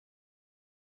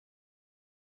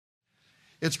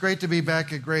It's great to be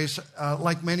back at Grace.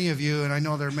 Like many of you, and I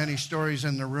know there are many stories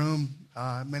in the room,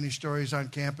 many stories on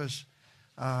campus.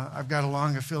 I've got a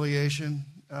long affiliation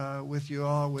with you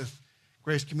all, with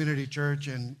Grace Community Church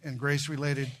and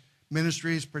Grace-related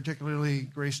ministries, particularly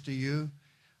Grace to You.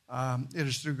 It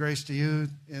is through Grace to You,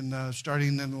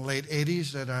 starting in the late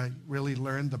 80s, that I really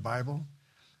learned the Bible.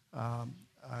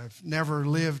 I've never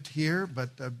lived here, but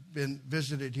I've been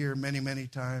visited here many, many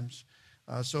times.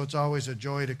 So it's always a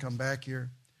joy to come back here.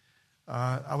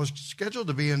 I was scheduled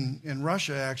to be in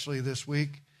Russia, actually, this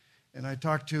week. And I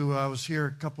was here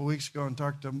a couple weeks ago and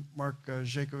talked to Mark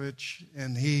Zhekovich,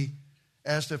 and he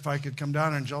asked if I could come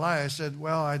down in July. I said,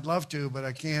 well, I'd love to, but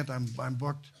I can't. I'm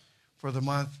booked for the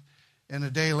month. And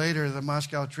a day later, the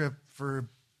Moscow trip, for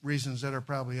reasons that are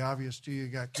probably obvious to you,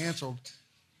 got canceled.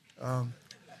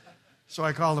 So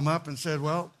I called him up and said,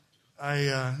 well,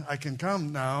 I can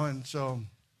come now. And so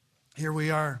here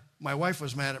we are. My wife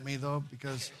was mad at me, though,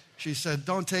 because she said,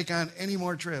 don't take on any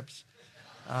more trips.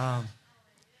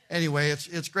 Anyway,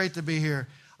 it's great to be here.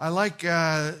 I like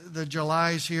the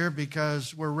Julys here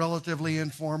because we're relatively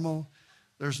informal.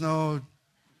 There's no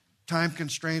time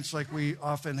constraints like we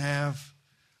often have,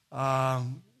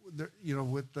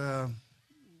 with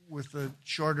the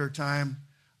shorter time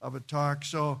of a talk.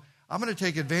 So I'm going to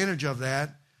take advantage of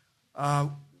that.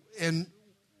 And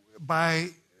by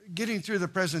getting through the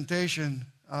presentation,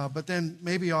 but then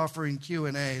maybe offering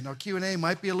Q&A. Now, Q&A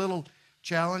might be a little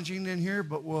challenging in here,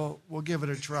 but we'll give it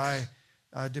a try,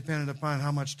 depending upon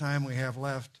how much time we have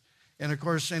left. And, of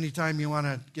course, anytime you want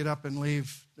to get up and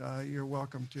leave, you're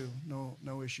welcome to.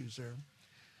 No issues there.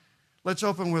 Let's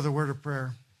open with a word of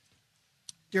prayer.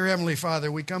 Dear Heavenly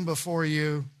Father, we come before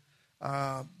you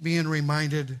being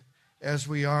reminded, as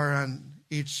we are on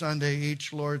each Sunday,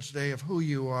 each Lord's Day, of who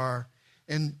you are,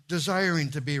 and desiring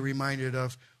to be reminded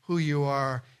of who you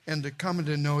are and to come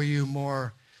to know you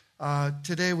more.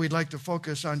 Today we'd like to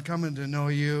focus on coming to know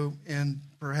you in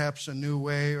perhaps a new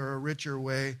way or a richer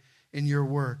way in your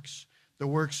works, the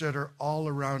works that are all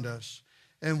around us.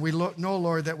 And we know,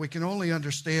 Lord, that we can only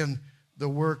understand the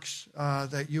works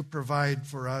that you provide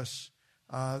for us.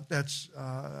 That's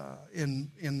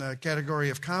in the category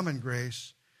of common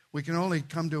grace. We can only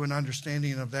come to an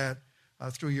understanding of that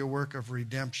through your work of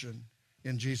redemption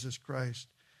in Jesus Christ.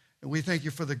 And we thank you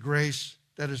for the grace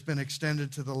that has been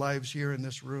extended to the lives here in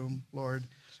this room, Lord.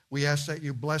 We ask that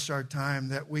you bless our time,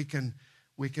 that we can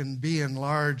be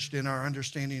enlarged in our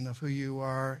understanding of who you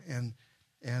are and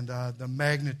the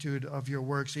magnitude of your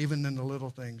works, even in the little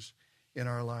things in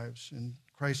our lives. In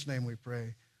Christ's name we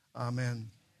pray. Amen.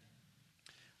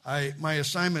 My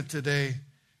assignment today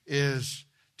is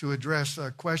to address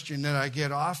a question that I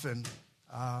get often.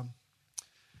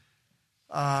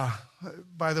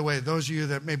 By the way, those of you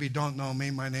that maybe don't know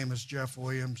me, my name is Jeff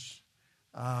Williams.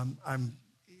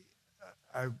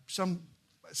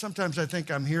 Sometimes I think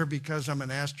I'm here because I'm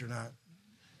an astronaut.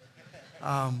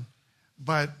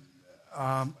 But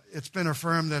it's been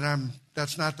affirmed that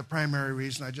that's not the primary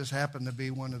reason. I just happen to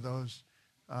be one of those.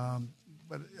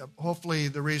 But hopefully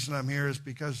the reason I'm here is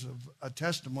because of a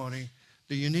testimony,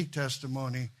 the unique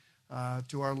testimony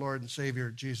to our Lord and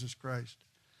Savior, Jesus Christ.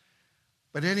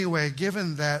 But anyway,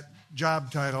 given that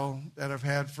job title that I've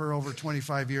had for over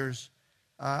 25 years,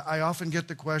 I often get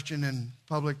the question in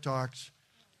public talks,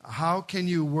 how can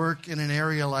you work in an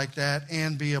area like that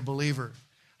and be a believer?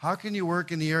 How can you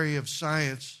work in the area of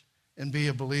science and be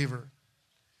a believer?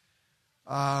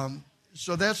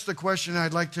 So that's the question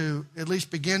I'd like to at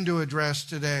least begin to address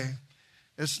today.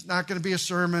 It's not going to be a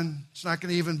sermon. It's not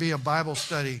going to even be a Bible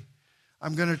study.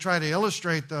 I'm going to try to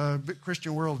illustrate the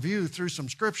Christian worldview through some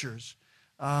scriptures.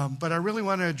 But I really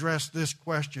want to address this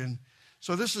question.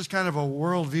 So this is kind of a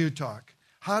worldview talk.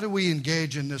 How do we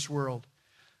engage in this world?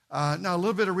 Now, a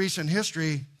little bit of recent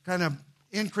history kind of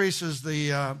increases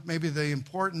maybe the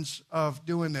importance of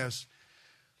doing this.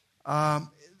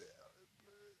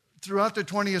 Throughout the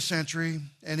 20th century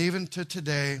and even to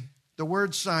today, the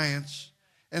word science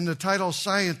and the title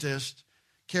scientist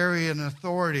carry an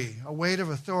authority, a weight of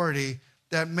authority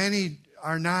that many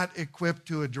are not equipped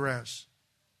to address.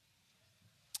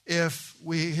 If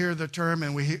we hear the term,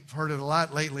 and we've heard it a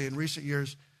lot lately in recent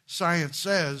years, science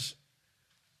says,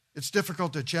 it's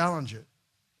difficult to challenge it.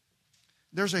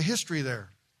 There's a history there,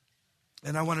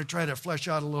 and I want to try to flesh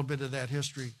out a little bit of that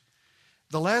history.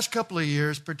 The last couple of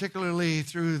years, particularly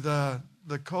through the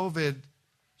COVID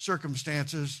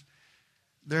circumstances,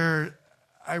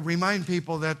 I remind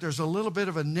people that there's a little bit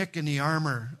of a nick in the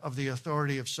armor of the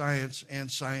authority of science and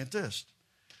scientists.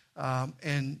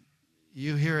 And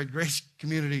you here at Grace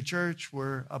Community Church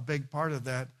were a big part of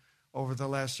that over the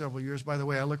last several years. By the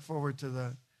way, I look forward to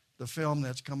the the film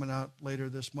that's coming out later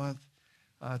this month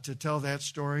to tell that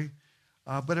story.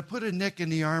 But it put a nick in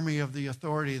the army of the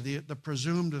authority, the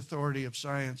presumed authority of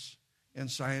science and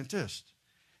scientists.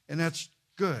 And that's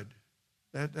good.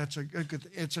 That's a good.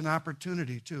 It's an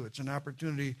opportunity, too. It's an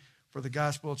opportunity for the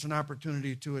gospel. It's an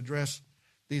opportunity to address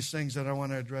these things that I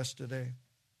want to address today.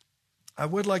 I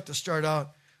would like to start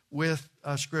out with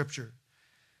Scripture.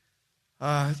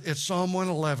 It's Psalm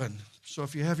 111. So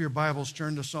if you have your Bibles,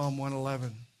 turn to Psalm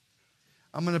 111.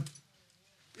 I'm going to,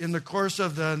 in the course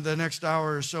of the next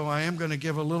hour or so, I am going to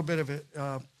give a little bit of it,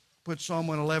 put Psalm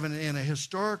 111 in a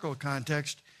historical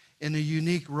context, in a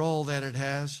unique role that it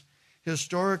has.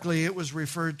 Historically, it was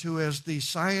referred to as the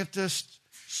scientist's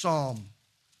psalm.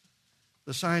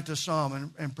 The scientist's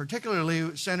psalm, and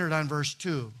particularly centered on verse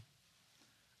 2.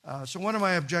 So one of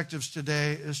my objectives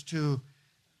today is to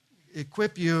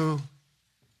equip you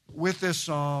with this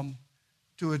psalm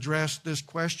to address this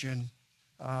question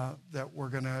that we're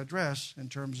going to address in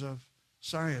terms of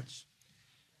science.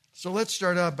 So let's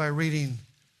start out by reading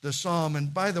the psalm.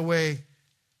 And by the way,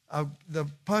 the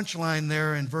punchline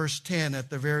there in verse 10 at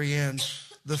the very end,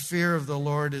 the fear of the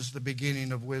Lord is the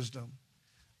beginning of wisdom.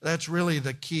 That's really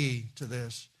the key to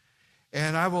this.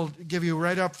 And I will give you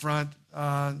right up front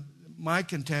my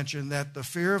contention that the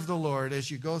fear of the Lord, as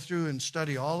you go through and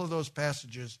study all of those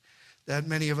passages that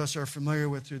many of us are familiar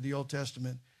with through the Old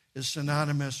Testament, is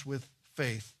synonymous with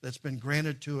faith that's been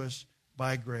granted to us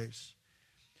by grace.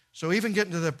 So even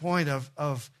getting to the point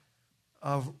of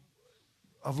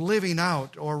living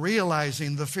out or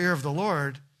realizing the fear of the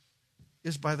Lord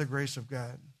is by the grace of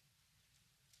God.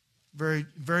 Very,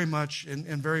 very much, and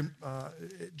very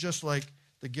just like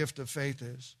the gift of faith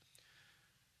is.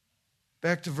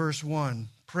 Back to verse 1.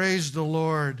 Praise the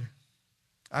Lord.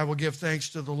 I will give thanks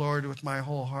to the Lord with my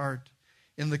whole heart,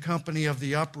 in the company of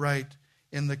the upright,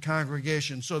 in the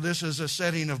congregation. So this is a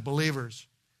setting of believers.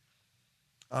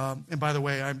 And by the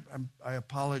way, I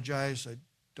apologize. I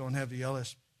don't have the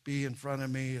LSB in front of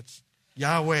me. It's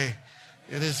Yahweh.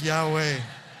 It is Yahweh.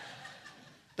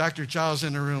 Dr. Chow's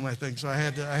in the room, I think, so I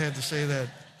had to say that.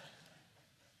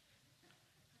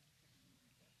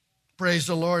 Praise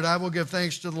the Lord. I will give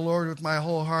thanks to the Lord with my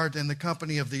whole heart, in the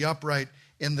company of the upright,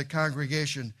 in the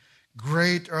congregation.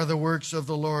 Great are the works of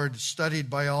the Lord, studied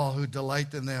by all who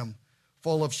delight in them.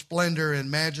 Full of splendor and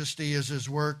majesty is his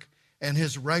work, and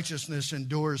his righteousness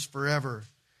endures forever.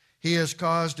 He has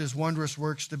caused his wondrous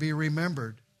works to be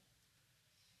remembered.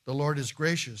 The Lord is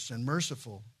gracious and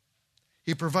merciful.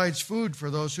 He provides food for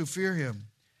those who fear him.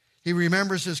 He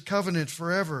remembers his covenant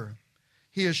forever.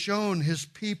 He has shown his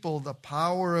people the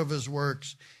power of his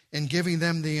works in giving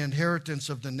them the inheritance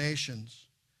of the nations.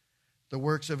 The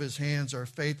works of his hands are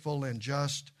faithful and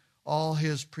just. All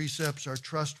his precepts are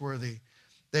trustworthy.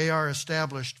 They are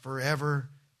established forever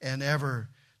and ever,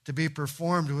 to be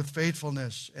performed with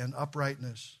faithfulness and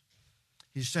uprightness.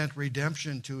 He sent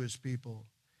redemption to his people.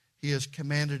 He has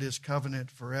commanded his covenant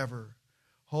forever.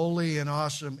 Holy and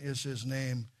awesome is his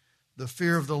name. The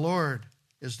fear of the Lord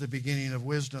is the beginning of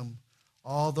wisdom.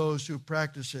 All those who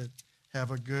practice it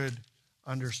have a good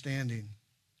understanding.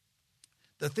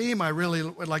 The theme I really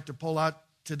would like to pull out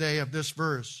today of this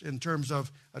verse in terms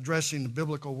of addressing the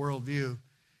biblical worldview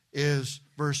is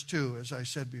verse 2, as I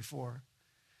said before.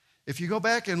 If you go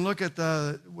back and look at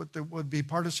what would be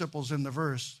participles in the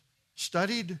verse,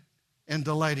 studied and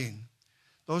delighting,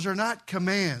 those are not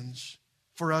commands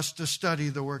for us to study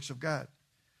the works of God.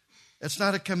 It's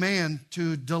not a command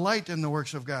to delight in the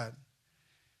works of God.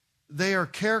 They are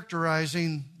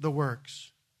characterizing the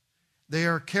works. They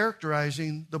are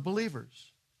characterizing the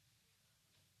believers.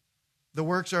 The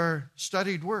works are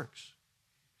studied works.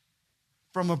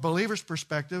 From a believer's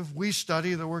perspective, we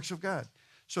study the works of God.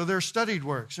 So they're studied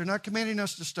works. They're not commanding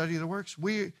us to study the works.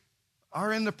 We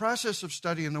are in the process of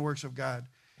studying the works of God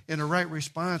in a right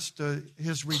response to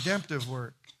his redemptive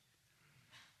work.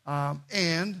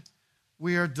 And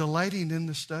we are delighting in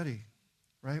the study,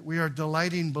 right? We are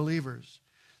delighting believers.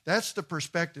 That's the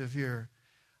perspective here.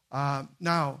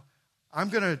 Now, I'm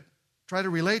going to try to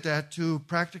relate that to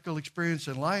practical experience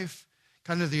in life,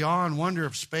 kind of the awe and wonder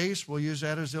of space. We'll use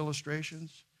that as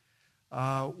illustrations.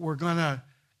 We're going to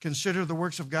consider the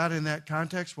works of God in that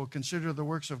context. We'll consider the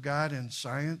works of God in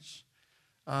science.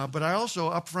 But I also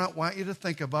up front want you to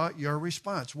think about your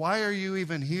response. Why are you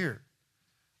even here?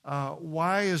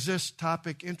 Why is this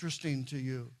topic interesting to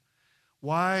you?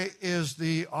 Why is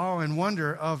the awe and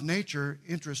wonder of nature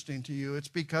interesting to you? It's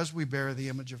because we bear the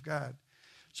image of God.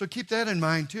 So keep that in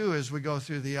mind, too, as we go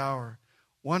through the hour.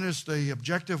 One is the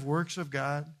objective works of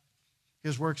God,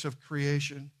 his works of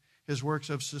creation, his works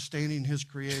of sustaining his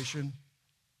creation.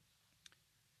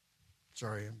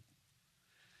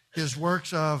 His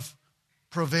works of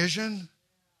provision,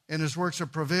 and his works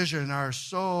of provision are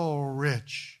so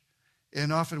rich,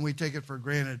 and often we take it for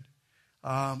granted.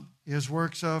 His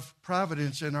works of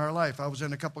providence in our life. I was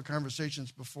in a couple of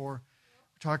conversations before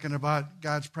talking about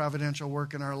God's providential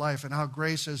work in our life and how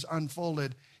grace has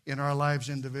unfolded in our lives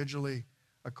individually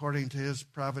according to his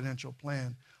providential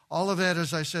plan. All of that,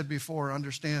 as I said before,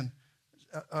 understood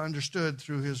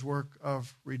through his work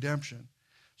of redemption.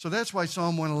 So that's why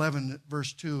Psalm 111,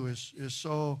 verse 2 is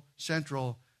so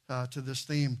central to this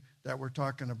theme that we're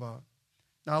talking about.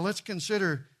 Now let's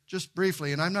consider just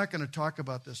briefly, and I'm not going to talk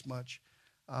about this much,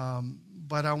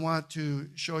 but I want to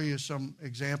show you some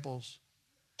examples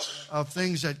of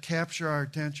things that capture our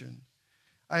attention.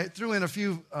 I threw in a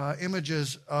few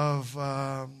images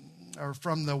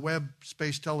from the Webb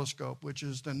Space Telescope, which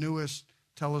is the newest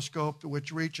telescope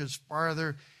which reaches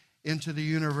farther into the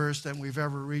universe than we've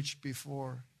ever reached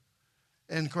before.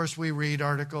 And of course, we read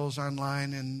articles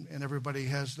online, and everybody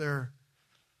has their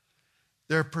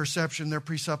perception, their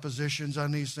presuppositions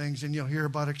on these things, and you'll hear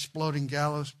about exploding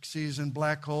galaxies and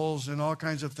black holes and all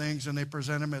kinds of things, and they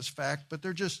present them as fact, but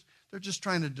they're just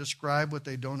trying to describe what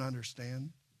they don't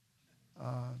understand.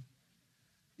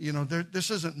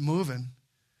 This isn't moving,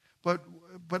 but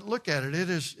look at it.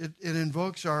 It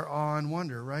invokes our awe and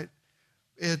wonder, right?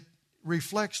 It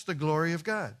reflects the glory of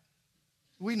God.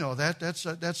 We know that.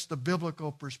 That's the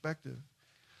biblical perspective.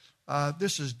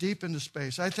 This is deep into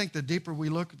space. I think the deeper we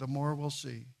look, the more we'll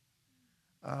see.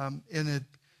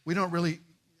 We don't really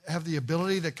have the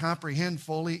ability to comprehend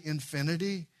fully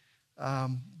infinity,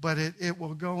 but it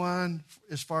will go on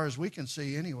as far as we can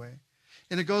see anyway.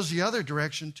 And it goes the other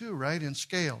direction too, right? In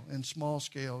scale, in small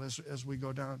scale as we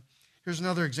go down. Here's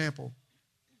another example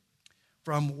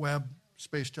from Webb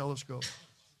Space Telescope.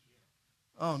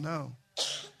 Oh, no.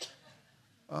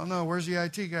 Oh, no. Where's the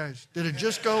IT guys? Did it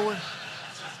just go away?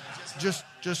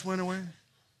 Just went away?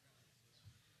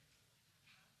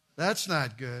 That's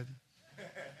not good.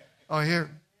 Oh, here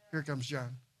comes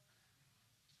John.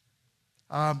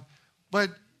 But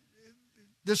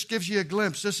this gives you a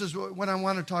glimpse. This is what I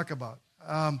want to talk about.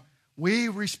 We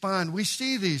respond. We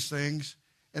see these things,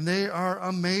 and they are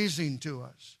amazing to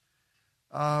us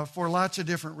for lots of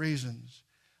different reasons.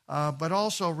 But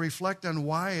also reflect on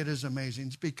why it is amazing.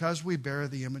 It's because we bear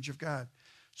the image of God.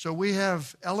 So we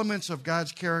have elements of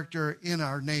God's character in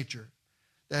our nature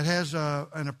that has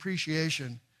an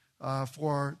appreciation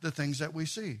for the things that we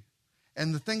see.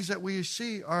 And the things that we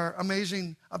see are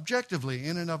amazing objectively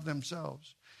in and of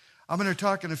themselves. I'm going to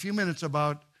talk in a few minutes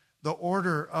about the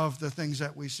order of the things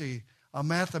that we see. A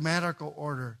mathematical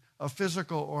order, a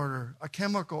physical order, a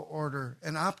chemical order,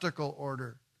 an optical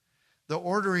order. The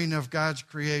ordering of God's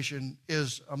creation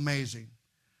is amazing.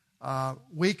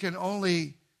 We can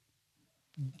only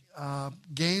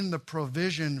gain the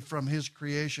provision from his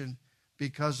creation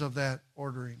because of that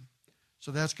ordering.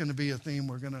 So that's going to be a theme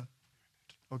we're going to,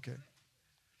 okay.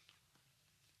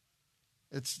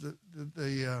 It's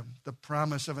the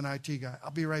promise of an IT guy.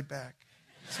 I'll be right back.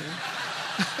 See?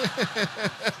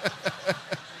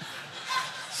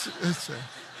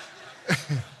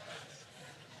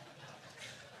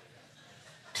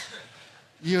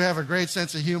 You have a great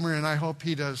sense of humor, and I hope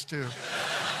he does too.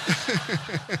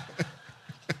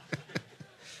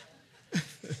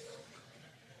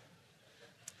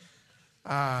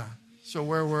 So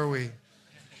where were we?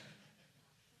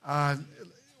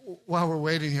 While we're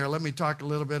waiting here, let me talk a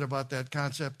little bit about that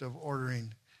concept of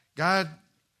ordering. God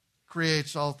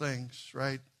creates all things,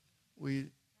 right? We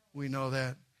know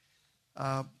that.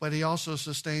 But he also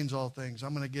sustains all things.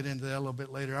 I'm going to get into that a little bit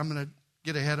later. I'm going to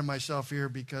get ahead of myself here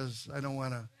because I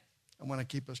want to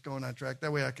keep us going on track.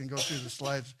 That way I can go through the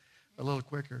slides a little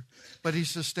quicker. But he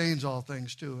sustains all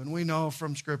things too. And we know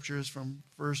from scriptures, from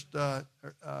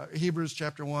Hebrews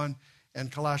chapter 1 and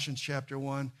Colossians chapter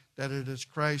 1, that it is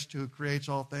Christ who creates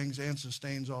all things and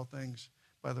sustains all things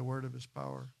by the word of his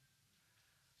power.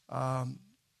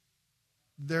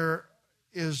 There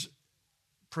is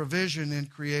provision in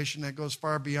creation that goes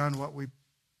far beyond what we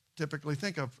typically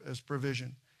think of as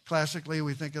provision. Classically,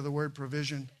 we think of the word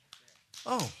provision.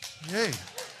 Oh, yay.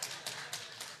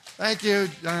 Thank you,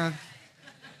 John.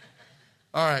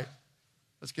 All right,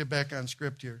 let's get back on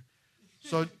script here.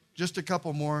 So just a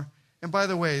couple more. And by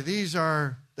the way, they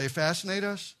fascinate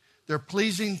us. They're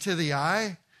pleasing to the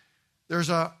eye. There's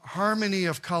a harmony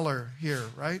of color here,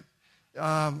 right?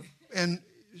 And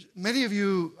many of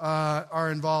you are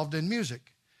involved in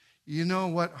music. You know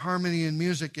what harmony in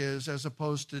music is as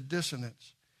opposed to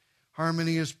dissonance.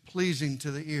 Harmony is pleasing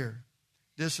to the ear.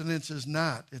 Dissonance is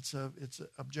not. It's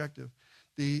objective.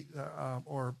 We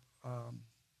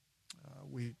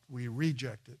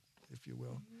reject it if you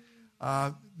will.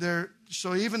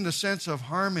 So even the sense of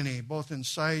harmony, both in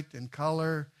sight, in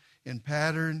color, in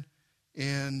pattern,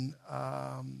 in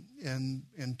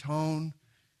tone,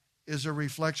 is a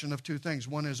reflection of two things.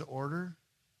 One is order.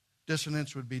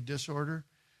 Dissonance would be disorder.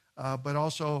 But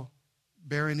also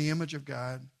bearing the image of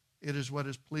God, it is what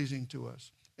is pleasing to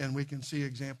us. And we can see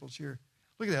examples here.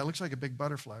 Look at that. It looks like a big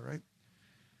butterfly, right?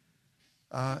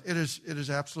 It is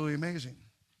absolutely amazing.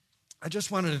 I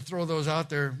just wanted to throw those out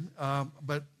there,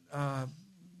 but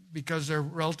because they're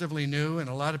relatively new, and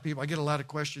a lot of people, I get a lot of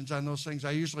questions on those things.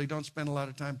 I usually don't spend a lot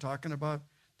of time talking about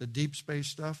the deep space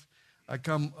stuff. I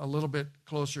come a little bit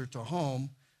closer to home,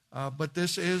 but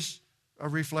this is a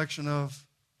reflection of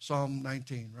Psalm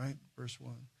 19, right? Verse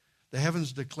 1. The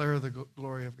heavens declare the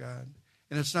glory of God.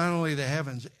 And it's not only the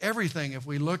heavens, everything, if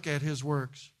we look at his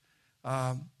works,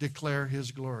 declare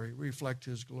his glory, reflect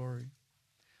his glory.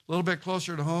 A little bit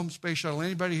closer to home, space shuttle.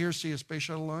 Anybody here see a space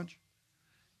shuttle launch?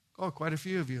 Oh, quite a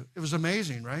few of you. It was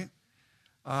amazing, right?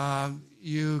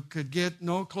 You could get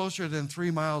no closer than 3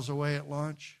 miles away at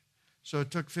launch. So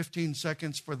it took 15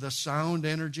 seconds for the sound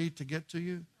energy to get to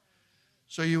you.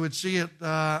 So you would see it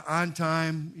on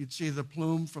time. You'd see the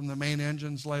plume from the main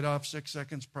engines light off 6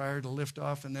 seconds prior to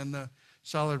liftoff, and then the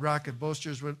solid rocket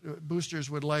boosters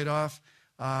would light off,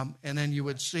 and then you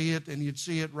would see it, and you'd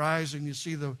see it rise, and you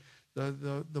see the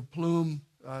plume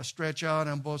stretch out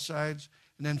on both sides,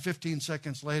 and then 15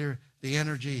 seconds later, the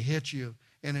energy hit you,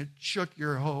 and it shook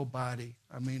your whole body.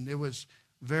 I mean, it was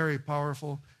very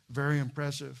powerful, very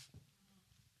impressive.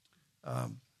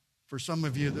 For some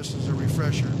of you, this is a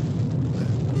refresher.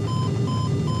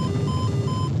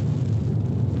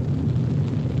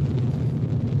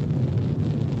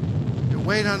 The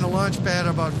weight on the launch pad,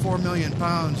 about 4 million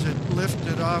pounds. It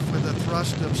lifted off with a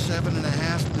thrust of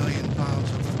 7.5 million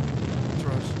pounds of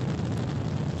thrust.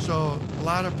 So a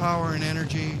lot of power and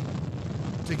energy.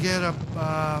 To get up,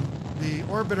 the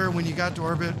orbiter, when you got to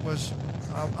orbit, was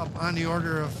up on the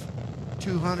order of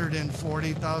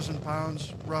 240,000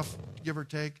 pounds, rough, give or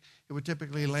take. It would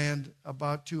typically land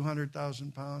about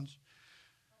 200,000 pounds.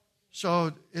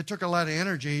 So it took a lot of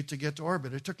energy to get to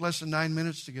orbit. It took less than 9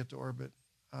 minutes to get to orbit.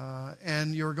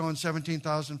 And you were going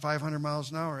 17,500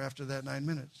 miles an hour after that 9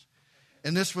 minutes.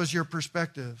 And this was your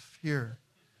perspective here,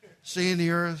 seeing the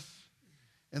earth.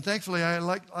 And thankfully, I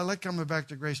like coming back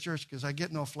to Grace Church because I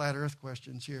get no flat earth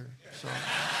questions here. So.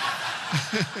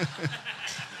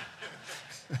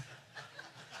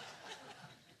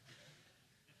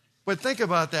 But think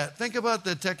about that. Think about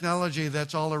the technology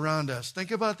that's all around us.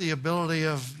 Think about the ability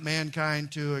of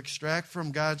mankind to extract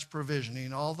from God's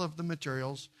provisioning all of the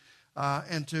materials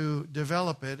and to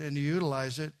develop it and to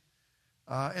utilize it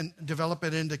and develop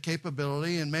it into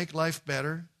capability and make life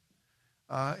better.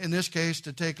 In this case,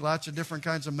 to take lots of different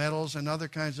kinds of metals and other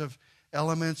kinds of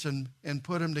elements and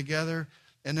put them together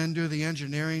and then do the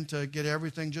engineering to get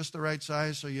everything just the right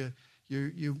size so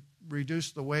you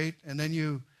reduce the weight, and then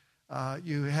you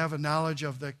have a knowledge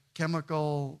of the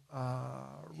chemical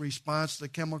response, the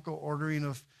chemical ordering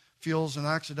of fuels and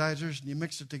oxidizers, and you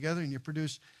mix it together and you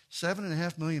produce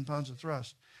 7.5 million pounds of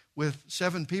thrust with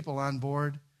 7 people on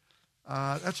board.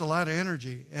 That's a lot of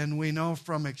energy, and we know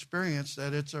from experience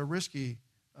that it's a risky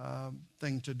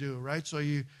thing to do, right? So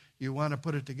you want to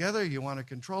put it together, you want to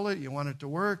control it, you want it to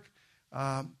work,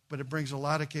 but it brings a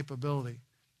lot of capability.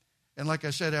 And like I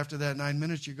said, after that 9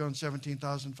 minutes, you're going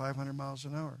 17,500 miles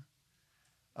an hour.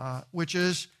 Which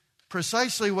is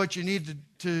precisely what you need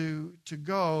to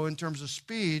go in terms of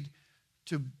speed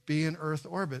to be in Earth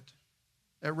orbit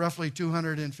at roughly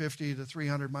 250 to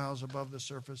 300 miles above the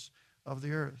surface of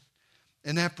the Earth.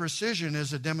 And that precision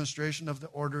is a demonstration of the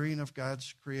ordering of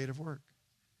God's creative work.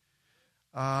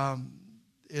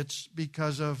 It's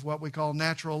because of what we call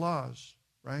natural laws,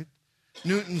 right?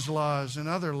 Newton's laws and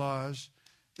other laws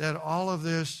that all of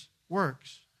this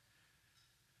works.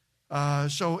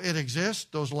 So it exists,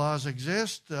 those laws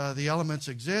exist, the elements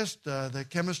exist, the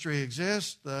chemistry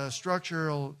exists, the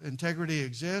structural integrity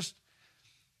exists,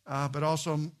 but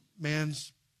also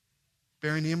man's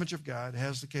bearing the image of God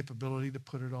has the capability to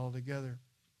put it all together.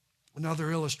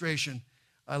 Another illustration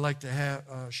I like to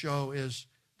show is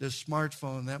this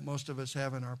smartphone that most of us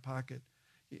have in our pocket.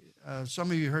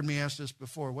 Some of you heard me ask this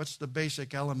before. What's the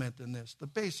basic element in this? The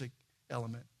basic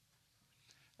element.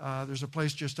 There's a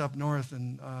place just up north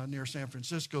and near San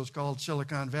Francisco. It's called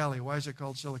Silicon Valley. Why is it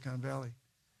called Silicon Valley?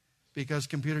 Because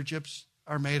computer chips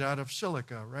are made out of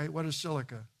silica, right? What is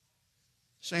silica?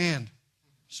 Sand.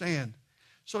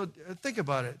 So think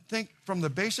about it. Think from the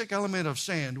basic element of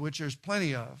sand, which there's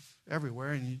plenty of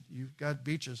everywhere, and you've got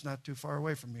beaches not too far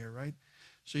away from here, right?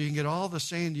 So you can get all the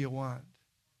sand you want.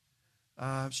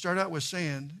 start out with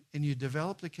saying, and you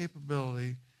develop the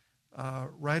capability,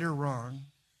 right or wrong,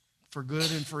 for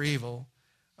good and for evil,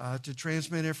 to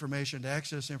transmit information, to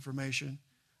access information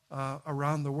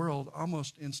around the world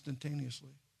almost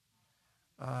instantaneously.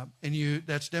 And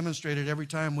that's demonstrated every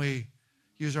time we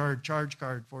use our charge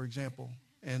card, for example.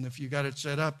 And if you got it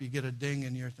set up, you get a ding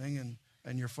in your thing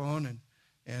and your phone,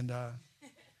 and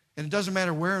it doesn't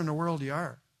matter where in the world you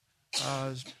are.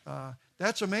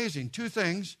 That's amazing. Two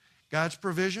things: God's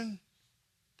provision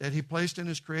that he placed in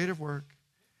his creative work,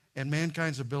 and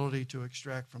mankind's ability to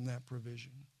extract from that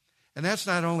provision. And that's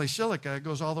not only silica, it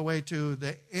goes all the way to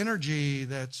the energy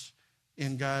that's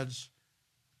in God's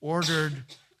ordered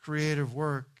creative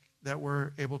work that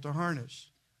we're able to harness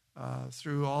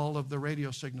through all of the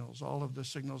radio signals, all of the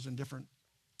signals in different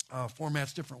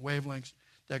formats, different wavelengths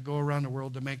that go around the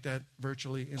world to make that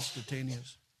virtually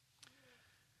instantaneous.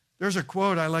 There's a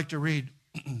quote I like to read.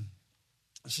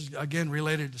 This is, again,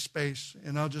 related to space,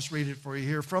 and I'll just read it for you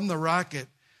here. From the rocket,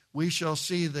 we shall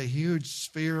see the huge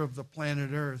sphere of the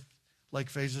planet Earth like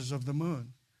phases of the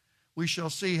moon. We shall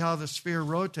see how the sphere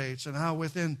rotates and how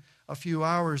within a few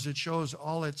hours it shows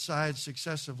all its sides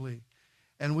successively.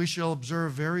 And we shall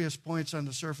observe various points on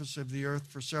the surface of the earth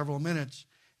for several minutes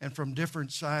and from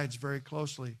different sides very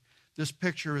closely. This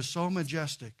picture is so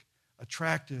majestic,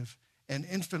 attractive, and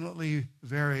infinitely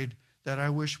varied that I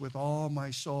wish with all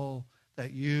my soul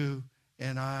that you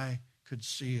and I could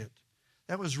see it.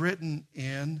 That was written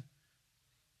in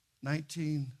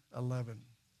 1911.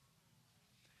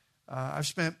 I've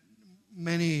spent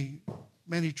many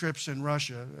trips in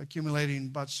Russia, accumulating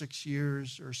about 6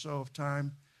 years or so of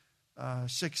time,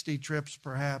 60 trips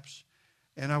perhaps.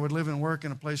 And I would live and work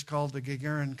in a place called the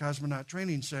Gagarin Cosmonaut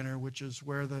Training Center, which is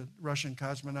where the Russian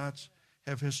cosmonauts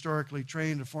have historically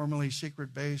trained, a formerly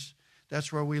secret base.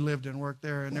 That's where we lived and worked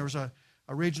there. And there was a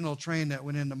regional train that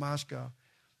went into Moscow.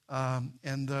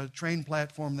 And the train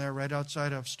platform there right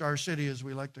outside of Star City, as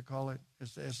we like to call it,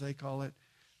 as they call it,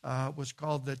 was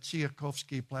called the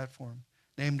Tsiolkovsky platform,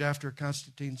 named after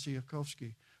Konstantin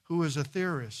Tsiolkovsky, who was a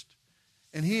theorist.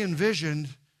 And he envisioned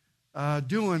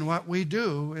doing what we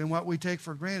do and what we take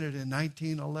for granted in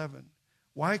 1911.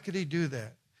 Why could he do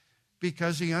that?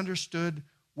 Because he understood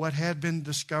what had been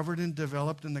discovered and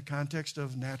developed in the context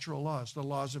of natural laws, the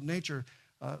laws of nature.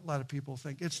 A lot of people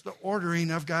think it's the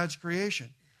ordering of God's creation.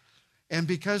 And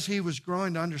because he was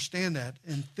growing to understand that,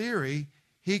 in theory,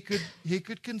 he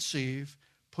could conceive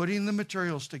putting the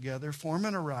materials together,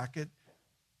 forming a rocket,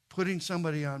 putting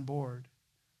somebody on board,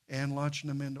 and launching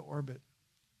them into orbit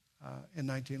in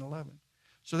 1911.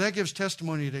 So that gives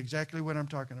testimony to exactly what I'm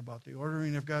talking about, the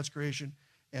ordering of God's creation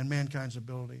and mankind's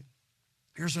ability.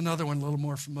 Here's another one a little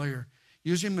more familiar.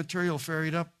 Using material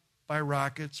ferried up by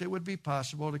rockets, it would be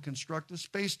possible to construct a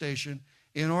space station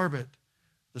in orbit.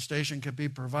 The station could be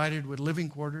provided with living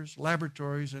quarters,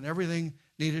 laboratories, and everything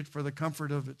needed for the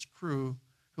comfort of its crew,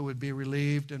 who would be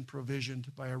relieved and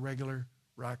provisioned by a regular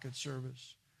rocket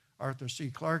service. Arthur C.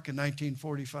 Clarke in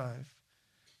 1945,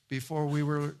 before we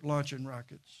were launching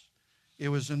rockets. It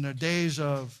was in the days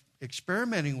of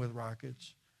experimenting with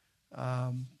rockets,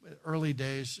 early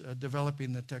days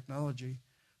developing the technology,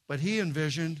 but he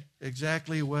envisioned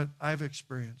exactly what I've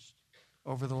experienced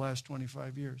over the last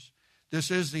 25 years.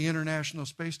 This is the International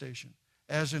Space Station,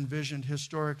 as envisioned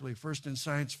historically, first in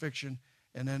science fiction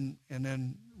and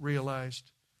then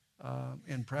realized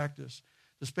in practice.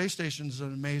 The space station is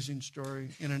an amazing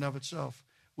story in and of itself.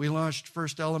 We launched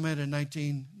First Element in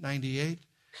 1998.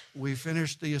 We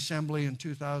finished the assembly in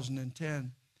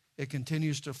 2010. It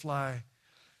continues to fly.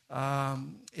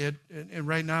 And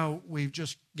right now, we've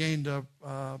just gained a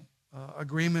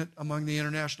agreement among the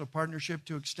international partnership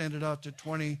to extend it out to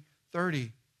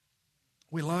 2030.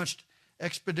 We launched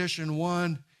Expedition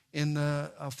 1 in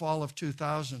the fall of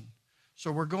 2000.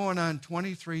 So we're going on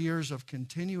 23 years of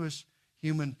continuous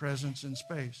human presence in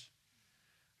space,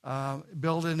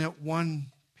 building it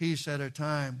one piece at a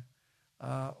time,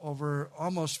 over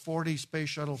almost 40 space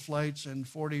shuttle flights and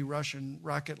 40 Russian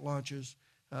rocket launches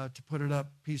to put it up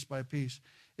piece by piece.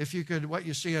 If you could, what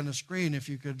you see on the screen, if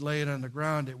you could lay it on the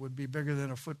ground, it would be bigger than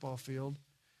a football field.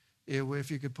 If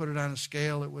you could put it on a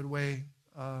scale, it would weigh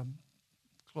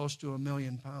close to 1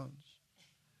 million pounds.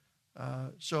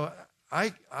 So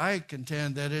I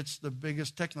contend that it's the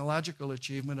biggest technological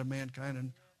achievement of mankind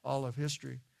in all of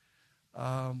history.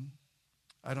 I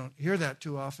don't hear that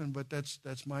too often, but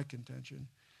that's my contention.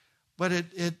 But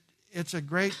it's a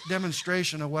great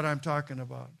demonstration of what I'm talking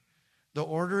about. The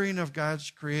ordering of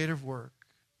God's creative work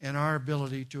and our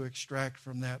ability to extract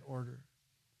from that order.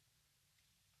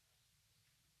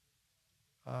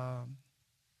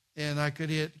 And I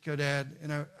could add,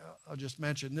 I'll just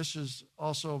mention. This is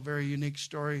also a very unique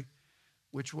story,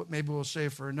 which maybe we'll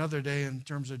save for another day in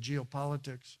terms of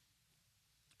geopolitics.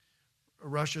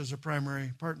 Russia is a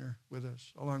primary partner with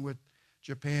us, along with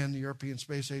Japan, the European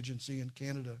Space Agency, and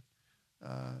Canada.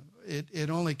 It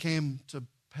only came to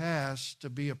pass to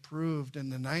be approved in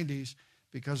the 90s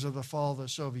because of the fall of the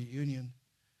Soviet Union.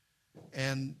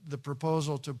 And the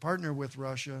proposal to partner with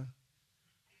Russia,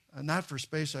 not for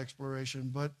space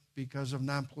exploration, but because of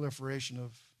non-proliferation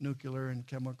of nuclear and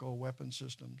chemical weapon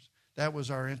systems. That was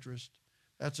our interest.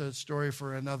 That's a story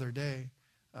for another day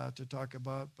to talk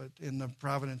about, but in the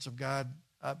providence of God,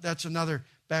 that's another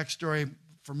backstory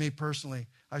for me personally.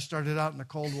 I started out in the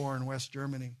Cold War in West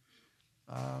Germany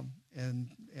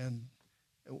and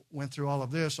went through all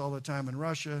of this all the time in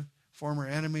Russia, former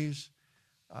enemies.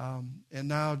 And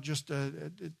now just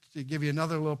to give you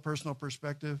another little personal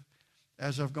perspective,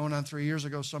 as of going on 3 years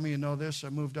ago, some of you know this, I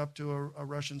moved up to a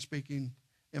Russian-speaking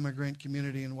immigrant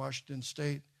community in Washington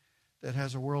State that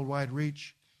has a worldwide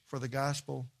reach for the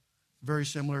gospel, very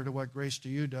similar to what Grace to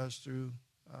You does through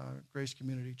Grace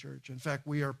Community Church. In fact,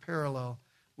 we are parallel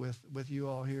with you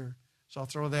all here. So I'll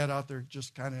throw that out there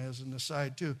just kind of as an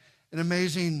aside, too. An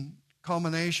amazing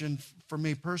culmination for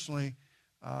me personally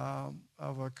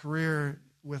of a career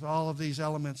with all of these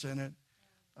elements in it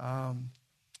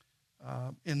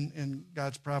in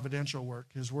God's providential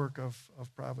work, his work of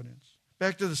providence.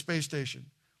 Back to the space station,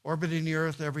 orbiting the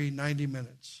Earth every 90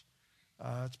 minutes.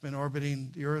 It's been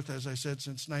orbiting the Earth, as I said,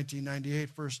 since 1998,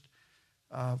 first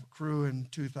crew in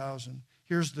 2000.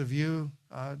 Here's the view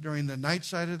during the night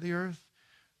side of the Earth.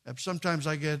 Sometimes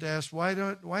I get asked, why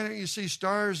don't you see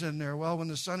stars in there? Well, when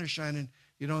the sun is shining,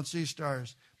 you don't see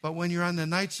stars. But when you're on the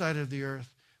night side of the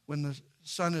Earth, when the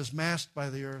sun is masked by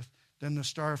the Earth, then the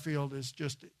star field is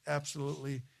just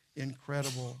absolutely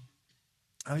incredible.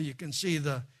 You can see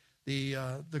the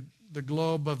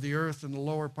globe of the Earth in the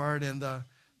lower part, and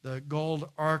the gold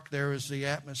arc there is the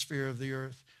atmosphere of the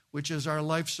Earth, which is our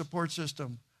life support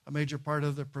system, a major part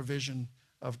of the provision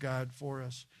of God for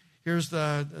us. Here's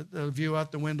the view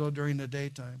out the window during the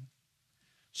daytime.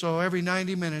 So every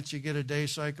 90 minutes you get a day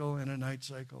cycle and a night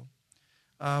cycle.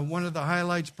 One of the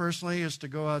highlights personally is to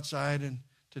go outside and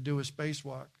to do a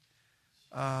spacewalk.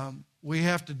 We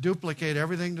have to duplicate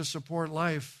everything to support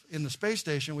life in the space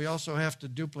station. We also have to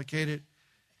duplicate it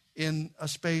in a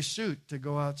space suit to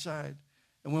go outside.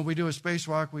 And when we do a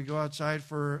spacewalk, we go outside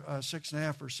for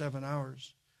 6.5 or 7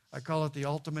 hours. I call it the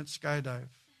ultimate skydive.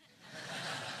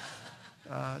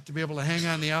 To be able to hang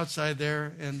on the outside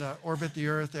there and orbit the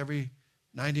Earth every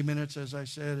 90 minutes, as I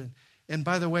said. And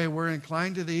by the way, we're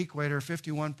inclined to the equator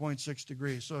 51.6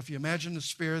 degrees. So if you imagine the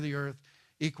sphere of the Earth,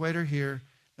 equator here,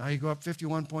 now you go up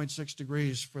 51.6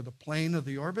 degrees for the plane of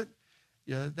the orbit.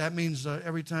 Yeah, that means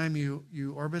every time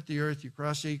you orbit the Earth, you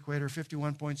cross the equator,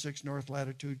 51.6 north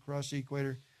latitude, cross the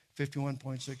equator,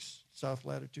 51.6 south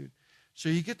latitude. So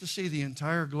you get to see the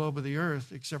entire globe of the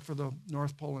Earth except for the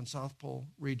North Pole and South Pole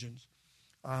regions.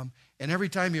 And every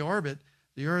time you orbit,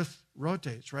 the Earth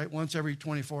rotates, right? Once every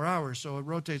 24 hours. So it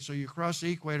rotates. So you cross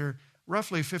the equator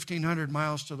roughly 1,500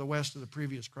 miles to the west of the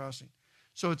previous crossing.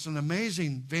 So it's an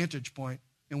amazing vantage point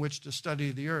in which to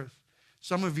study the Earth.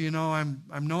 Some of you know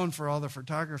I'm known for all the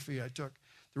photography I took.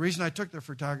 The reason I took the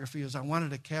photography is I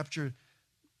wanted to capture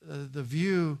the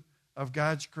view of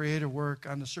God's creative work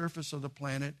on the surface of the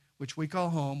planet, which we call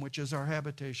home, which is our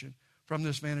habitation, from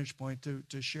this vantage point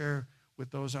to share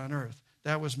with those on Earth.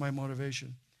 That was my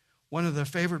motivation. One of the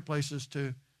favorite places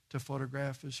to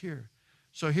photograph is here.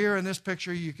 So here in this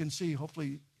picture, you can see,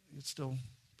 hopefully it's still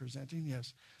presenting,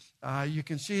 yes. You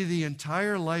can see the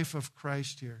entire life of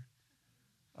Christ here.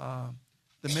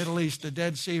 The Middle East, the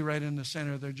Dead Sea right in the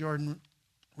center, the Jordan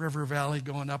River Valley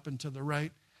going up and to the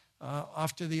right.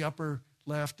 Off to the upper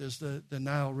left is the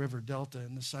Nile River Delta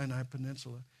and the Sinai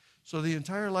Peninsula. So the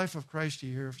entire life of Christ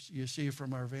here you see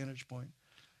from our vantage point.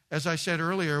 As I said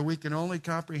earlier, we can only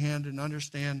comprehend and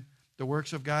understand the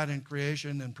works of God in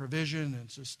creation and provision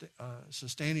and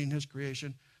sustaining his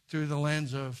creation through the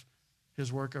lens of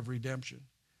his work of redemption.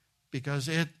 Because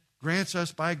it grants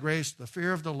us by grace the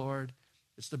fear of the Lord.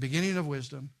 It's the beginning of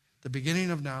wisdom, the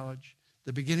beginning of knowledge,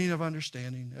 the beginning of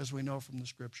understanding, as we know from the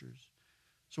Scriptures.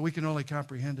 So we can only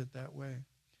comprehend it that way.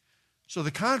 So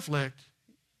the conflict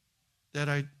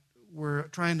that we're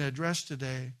trying to address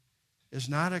today is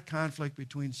not a conflict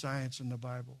between science and the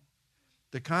Bible.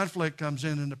 The conflict comes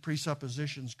in the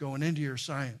presuppositions going into your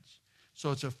science.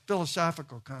 So it's a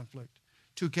philosophical conflict.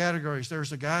 Two categories.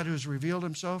 There's a God who's revealed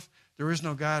himself. There is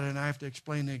no God, and I have to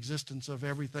explain the existence of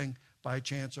everything by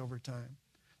chance over time.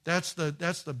 That's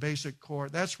the basic core.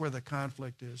 That's where the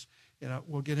conflict is.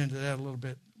 We'll get into that a little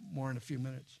bit more in a few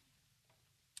minutes.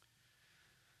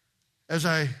 As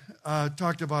I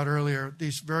talked about earlier,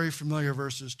 these very familiar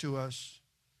verses to us.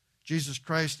 Jesus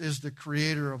Christ is the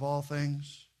creator of all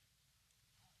things,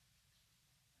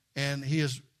 and he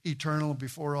is eternal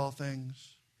before all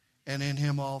things, and in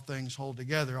him all things hold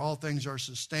together. All things are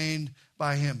sustained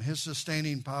by him, his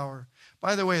sustaining power.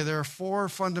 By the way, there are 4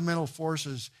 fundamental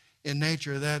forces in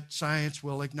nature that science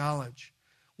will acknowledge.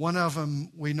 One of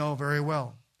them we know very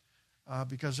well,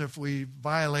 because if we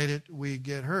violate it, we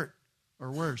get hurt,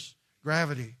 or worse.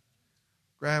 Gravity,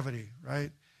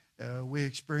 right? We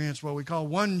experience what we call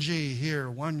 1G here,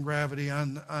 1 gravity.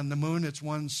 On the moon, it's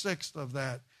 1/6 of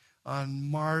that. On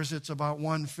Mars, it's about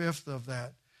 1/5 of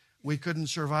that. We couldn't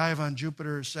survive on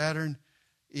Jupiter or Saturn,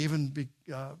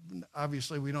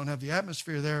 obviously we don't have the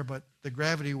atmosphere there, but the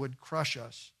gravity would crush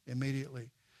us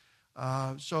immediately.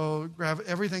 So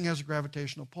everything has a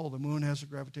gravitational pull. The moon has a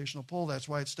gravitational pull. That's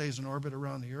why it stays in orbit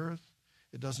around the Earth.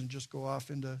 It doesn't just go off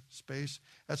into space.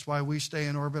 That's why we stay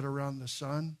in orbit around the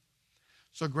sun.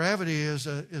 So gravity is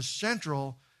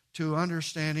central to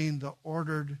understanding the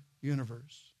ordered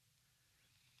universe.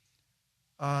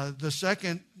 The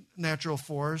second natural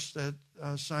force that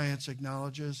science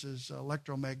acknowledges is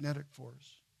electromagnetic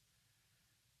force.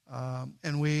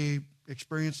 And we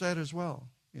experience that as well.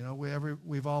 You know,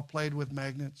 we've all played with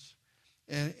magnets.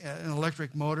 And an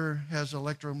electric motor has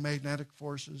electromagnetic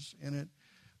forces in it.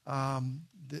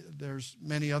 There's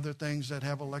many other things that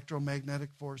have electromagnetic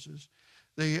forces.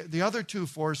 The other 2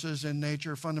 forces in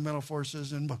nature, fundamental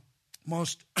forces, and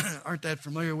most aren't that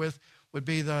familiar with, would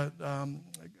be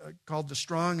called the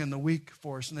strong and the weak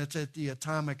force, and it's at the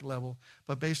atomic level.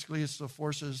 But basically, it's the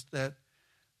forces that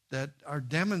are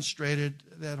demonstrated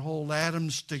that hold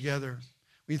atoms together.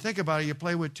 When you think about it, you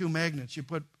play with 2 magnets. You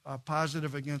put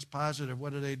positive against positive.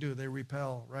 What do? They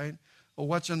repel, right? Well,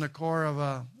 what's in the core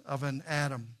of an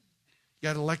atom? You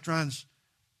got electrons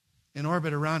in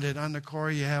orbit around it. On the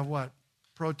core, you have what?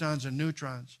 Protons and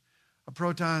neutrons. A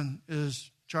proton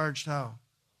is charged how?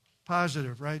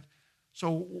 Positive, right?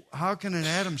 So how can an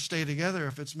atom stay together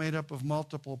if it's made up of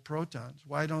multiple protons?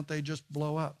 Why don't they just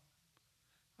blow up?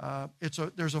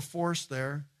 There's a force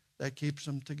there that keeps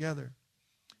them together.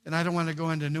 And I don't want to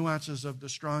go into nuances of the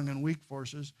strong and weak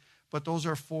forces, but those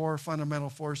are 4 fundamental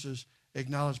forces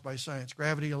acknowledged by science.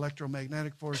 Gravity,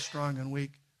 electromagnetic force, strong and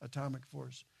weak, atomic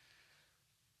force.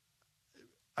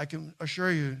 I can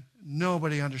assure you,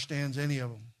 nobody understands any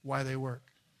of them, why they work.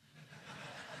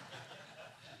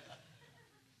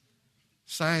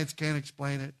 Science can't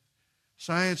explain it.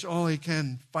 Science only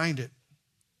can find it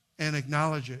and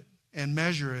acknowledge it and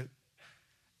measure it.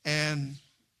 And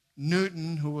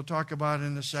Newton, who we'll talk about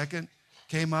in a second,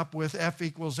 came up with F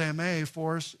equals ma,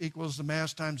 force equals the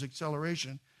mass times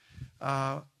acceleration,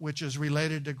 which is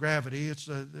related to gravity. It's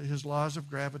his laws of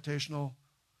gravitational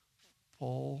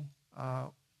pull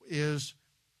is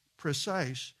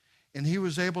precise. And he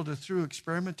was able to, through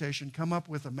experimentation, come up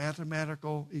with a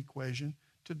mathematical equation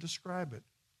to describe it.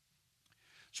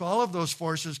 So all of those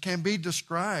forces can be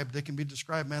described. They can be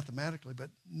described mathematically,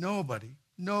 but nobody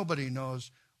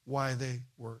knows why they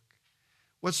work.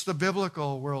 What's the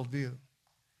biblical worldview?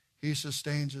 He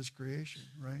sustains his creation,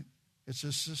 right? It's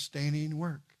a sustaining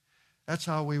work. That's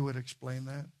how we would explain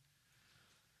that.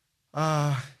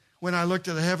 When I looked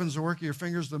at the heavens, the work of your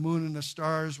fingers, the moon and the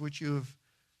stars, which you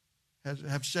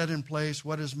have set in place,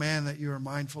 what is man that you are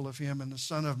mindful of him, and the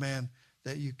Son of Man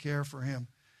that you care for him?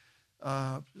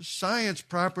 Science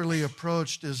properly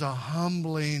approached is a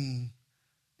humbling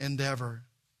endeavor.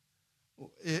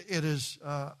 It is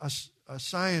a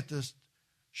scientist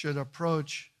should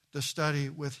approach the study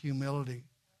with humility,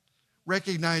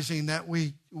 recognizing that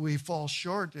we fall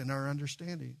short in our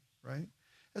understanding, right?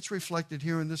 That's reflected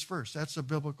here in this verse. That's the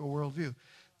biblical worldview.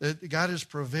 That God has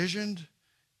provisioned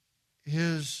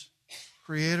his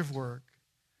creative work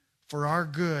for our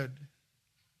good,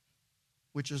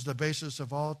 which is the basis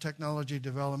of all technology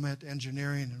development,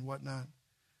 engineering, and whatnot.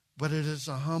 But it is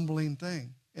a humbling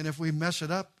thing. And if we mess it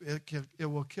up, it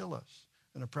will kill us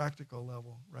on a practical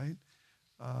level, right?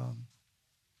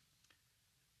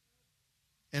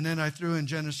 And then I threw in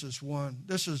Genesis 1.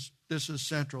 This is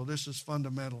central. This is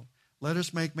fundamental. Let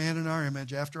us make man in our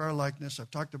image, after our likeness.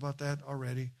 I've talked about that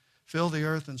already. Fill the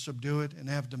earth and subdue it and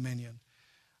have dominion.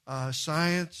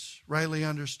 Science, rightly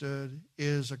understood,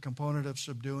 is a component of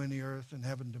subduing the earth and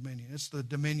having dominion. It's the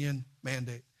dominion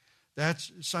mandate.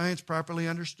 That's science properly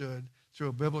understood through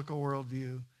a biblical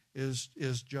worldview is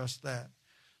just that.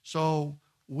 So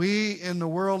we in the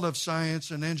world of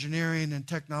science and engineering and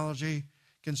technology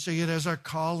can see it as a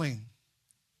calling,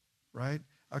 right?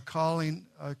 A calling,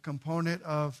 a component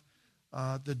of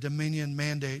the dominion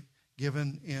mandate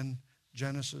given in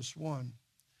Genesis 1.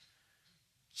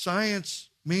 Science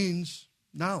means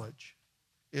knowledge.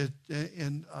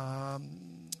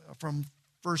 From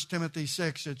 1 Timothy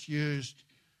 6, it's used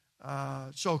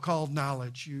so-called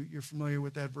knowledge. You're familiar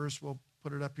with that verse. We'll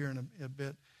put it up here in a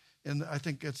bit. And I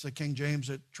think it's the King James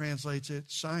that translates it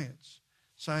science.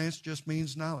 Science just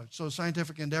means knowledge. So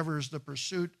scientific endeavor is the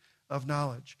pursuit of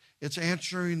knowledge. It's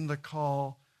answering the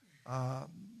call,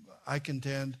 I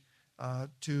contend,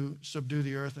 to subdue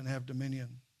the earth and have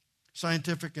dominion.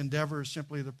 Scientific endeavor is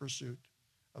simply the pursuit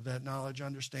of that knowledge,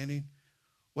 understanding.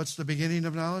 What's the beginning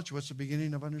of knowledge? What's the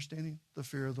beginning of understanding? The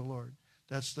fear of the Lord.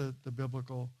 That's the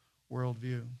biblical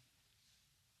worldview.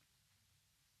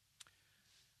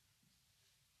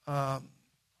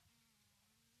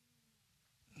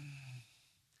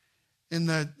 In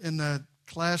the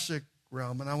classic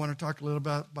realm, and I want to talk a little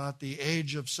about the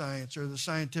age of science or the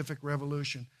scientific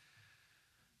revolution.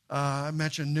 I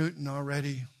mentioned Newton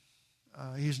already.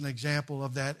 He's an example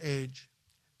of that age.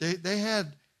 They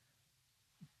had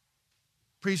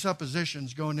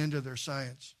presuppositions going into their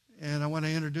science, and I want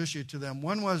to introduce you to them.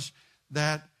 One was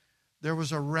that there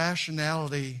was a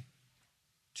rationality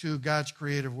to God's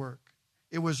creative work.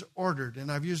 It was ordered,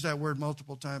 and I've used that word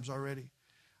multiple times already.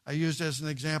 I used as an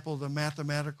example the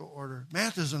mathematical order.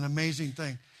 Math is an amazing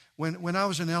thing. When I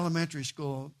was in elementary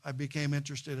school, I became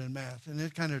interested in math, and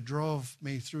it kind of drove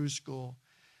me through school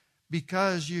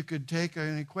because you could take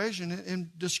an equation and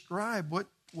describe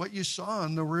what you saw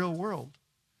in the real world.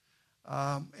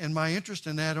 And my interest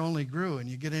in that only grew. And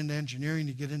you get into engineering,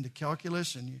 you get into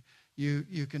calculus, and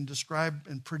you can describe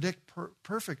and predict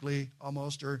perfectly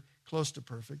almost, or close to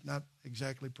perfect, not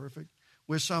exactly perfect,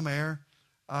 with some error,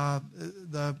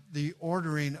 the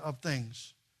ordering of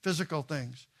things, physical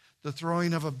things, the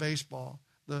throwing of a baseball.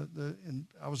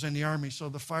 I was in the Army, so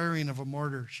the firing of a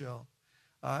mortar shell,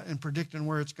 and predicting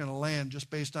where it's going to land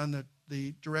just based on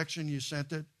the direction you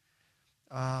sent it,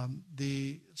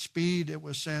 the speed it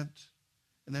was sent,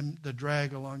 and then the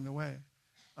drag along the way.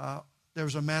 There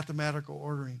was a mathematical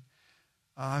ordering.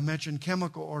 I mentioned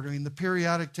chemical ordering. The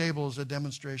periodic table is a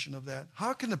demonstration of that.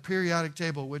 How can the periodic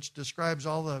table, which describes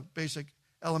all the basic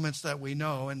elements that we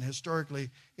know, and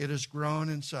historically it has grown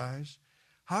in size,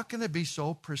 how can it be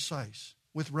so precise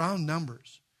with round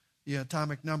numbers, the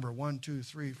atomic number, 1, 2,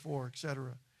 3, 4,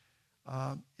 etc.?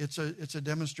 It's a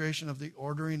demonstration of the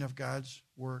ordering of God's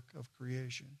work of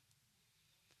creation.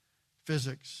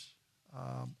 Physics.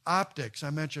 Optics. I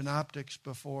mentioned optics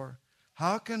before.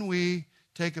 How can we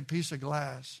take a piece of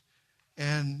glass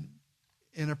and,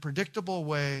 in a predictable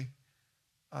way,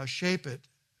 shape it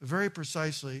very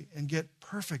precisely and get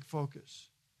perfect focus?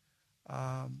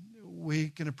 We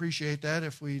can appreciate that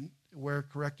if we wear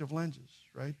corrective lenses,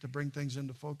 right, to bring things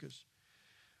into focus.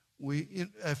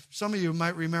 If some of you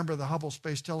might remember the Hubble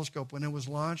Space Telescope, when it was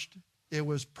launched, it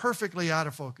was perfectly out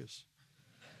of focus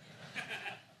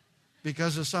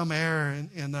because of some error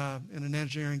in an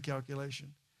engineering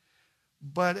calculation.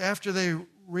 But after they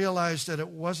realized that it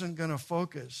wasn't going to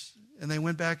focus, and they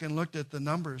went back and looked at the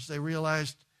numbers, they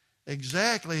realized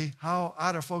exactly how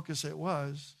out of focus it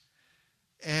was,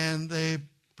 and they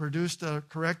produced a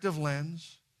corrective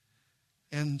lens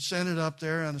and sent it up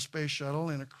there on a space shuttle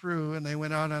in a crew, and they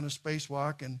went out on a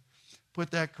spacewalk and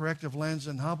put that corrective lens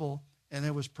in Hubble, and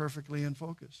it was perfectly in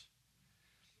focus.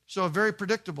 So a very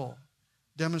predictable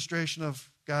demonstration of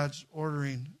God's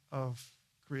ordering of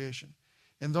creation.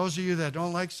 And those of you that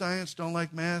don't like science, don't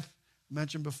like math, I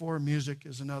mentioned before, music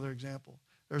is another example.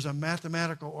 There's a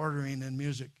mathematical ordering in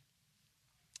music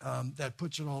that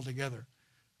puts it all together.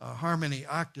 Harmony,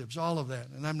 octaves, all of that.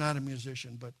 And I'm not a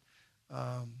musician, but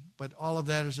all of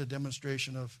that is a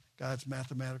demonstration of God's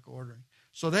mathematical ordering.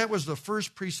 So that was the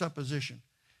first presupposition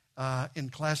in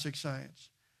classic science.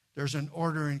 There's an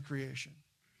order in creation.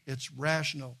 It's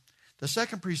rational. The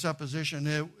second presupposition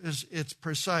is it's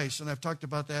precise, and I've talked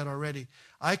about that already.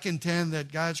 I contend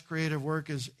that God's creative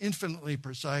work is infinitely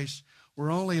precise.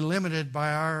 We're only limited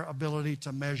by our ability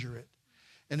to measure it.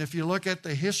 And if you look at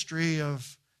the history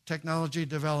of technology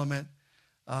development,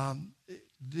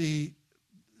 the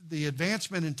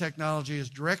advancement in technology is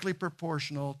directly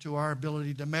proportional to our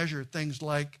ability to measure things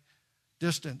like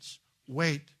distance,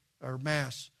 weight, or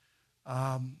mass,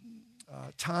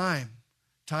 time.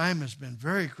 Time has been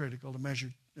very critical to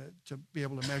measure, to be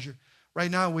able to measure. Right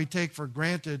now, we take for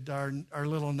granted our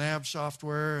little nav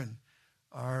software and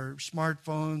our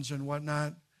smartphones and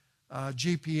whatnot.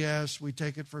 GPS, we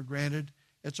take it for granted.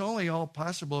 It's only all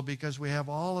possible because we have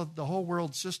all of the whole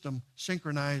world system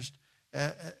synchronized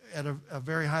at a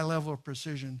very high level of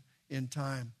precision in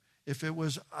time. If it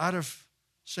was out of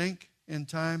sync in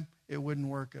time, it wouldn't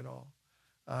work at all.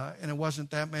 And it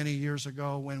wasn't that many years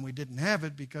ago when we didn't have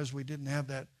it because we didn't have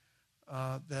that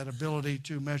that ability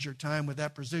to measure time with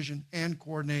that precision and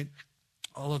coordinate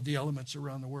all of the elements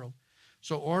around the world.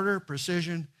 So order,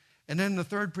 precision, and then the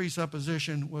third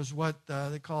presupposition was what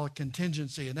they call a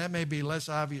contingency, and that may be less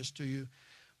obvious to you.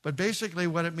 But basically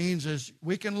what it means is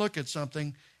we can look at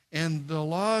something, and the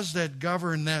laws that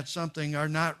govern that something are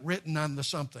not written on the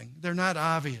something. They're not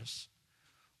obvious,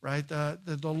 right?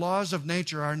 The laws of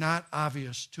nature are not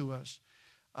obvious to us.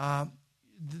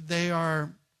 They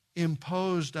are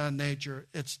imposed on nature.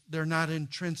 They're not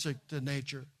intrinsic to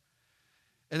nature.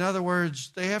 In other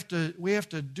words, we have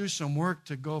to do some work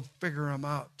to go figure them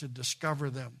out, to discover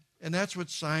them. And that's what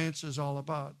science is all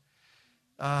about.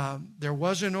 There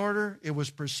was an order, it was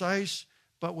precise,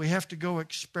 but we have to go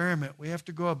experiment. We have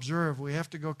to go observe. We have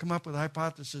to go come up with a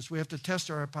hypothesis. We have to test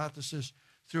our hypothesis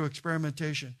through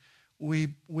experimentation. We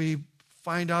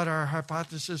find out our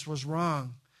hypothesis was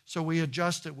wrong, so we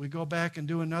adjust it. We go back and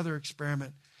do another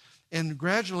experiment. And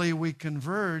gradually we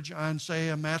converge on, say,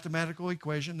 a mathematical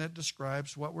equation that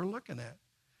describes what we're looking at.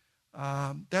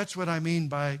 That's what I mean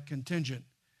by contingent.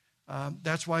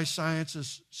 That's why science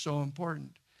is so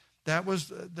important.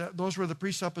 Those were the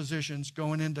presuppositions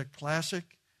going into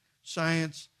classic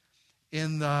science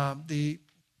in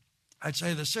I'd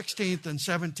say the 16th and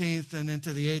 17th and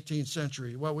into the 18th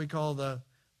century, what we call the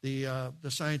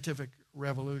scientific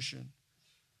revolution.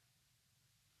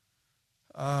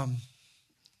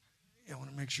 I want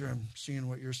to make sure I'm seeing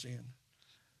what you're seeing.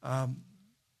 I'll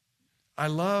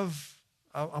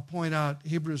point out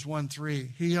Hebrews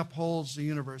 1:3. He upholds the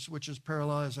universe, which is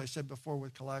parallel, as I said before,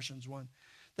 with Colossians 1.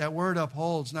 That word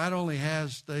upholds not only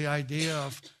has the idea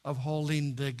of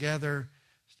holding together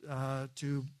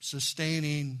to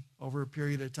sustaining over a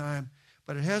period of time,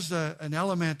 but it has an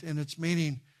element in its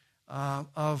meaning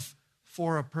of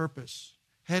for a purpose,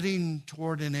 heading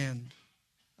toward an end,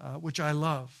 which I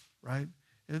love, right?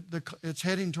 It's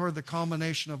heading toward the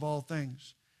culmination of all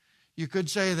things. You could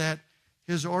say that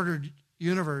his ordered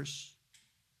universe,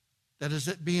 that is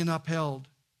it being upheld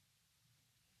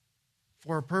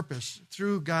for a purpose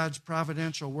through God's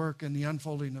providential work in the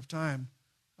unfolding of time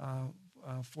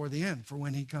for the end, for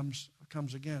when he comes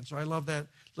again. So I love that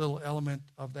little element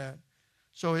of that.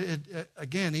 So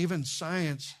again, even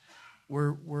science,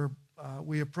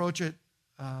 we approach it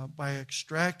by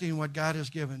extracting what God has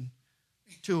given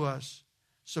to us,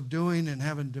 subduing and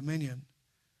having dominion,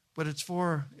 but it's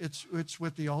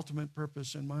with the ultimate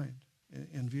purpose in mind,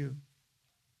 in view.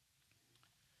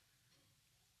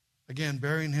 Again,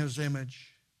 bearing his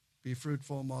image, be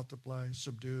fruitful, multiply,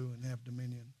 subdue, and have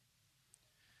dominion.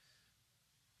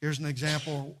 Here's an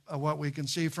example of what we can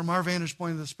see from our vantage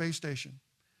point of the space station.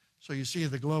 So you see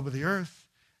the globe of the Earth,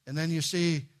 and then you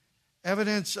see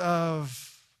evidence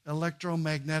of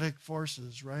electromagnetic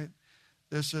forces, right?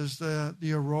 This is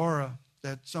the aurora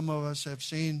that some of us have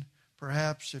seen,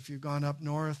 perhaps if you've gone up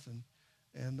north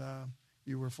and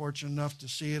you were fortunate enough to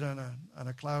see it on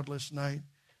a cloudless night.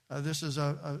 This is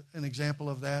an example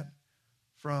of that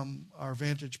from our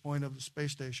vantage point of the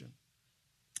space station.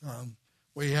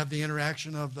 We have the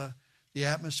interaction of the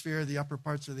atmosphere, the upper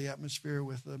parts of the atmosphere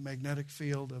with the magnetic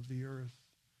field of the Earth.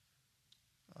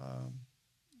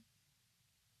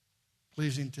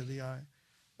 Pleasing to the eye.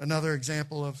 Another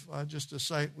example of just a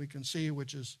sight we can see,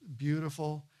 which is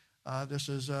beautiful. This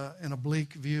is an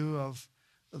oblique view of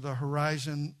the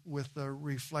horizon with the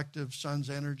reflective sun's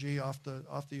energy off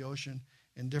the ocean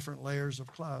in different layers of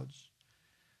clouds.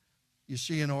 You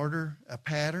see an order, a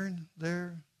pattern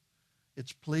there.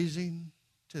 It's pleasing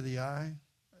to the eye,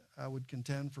 I would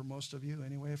contend, for most of you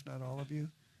anyway, if not all of you.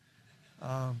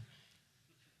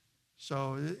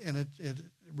 It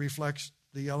reflects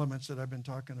the elements that I've been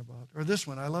talking about. Or this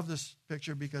one, I love this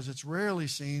picture because it's rarely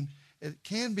seen. It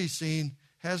can be seen,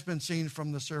 has been seen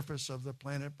from the surface of the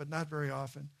planet, but not very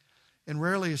often. And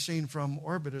rarely is seen from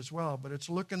orbit as well. But it's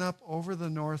looking up over the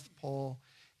North Pole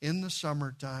in the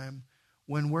summertime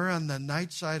when we're on the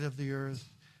night side of the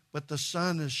Earth, but the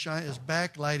sun is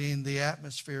backlighting the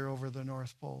atmosphere over the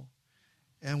North Pole.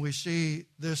 And we see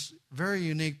this very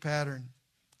unique pattern.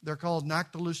 They're called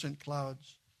noctilucent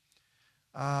clouds.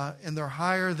 And they're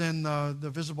higher than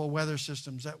the visible weather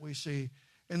systems that we see.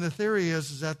 And the theory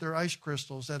is that they're ice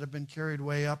crystals that have been carried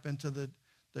way up into the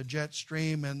jet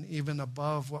stream and even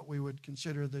above what we would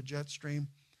consider the jet stream.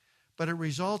 But it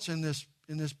results in this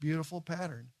beautiful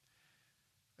pattern.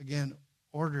 Again,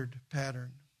 ordered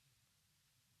pattern.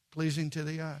 Pleasing to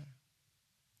the eye.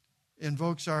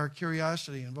 Invokes our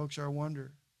curiosity, invokes our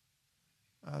wonder.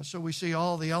 So we see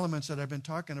all the elements that I've been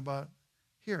talking about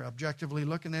here, objectively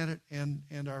looking at it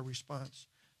and our response.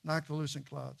 Noctilucent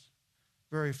clouds.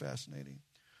 Very fascinating.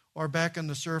 Or back on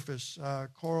the surface,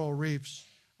 coral reefs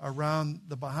around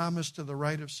the Bahamas to the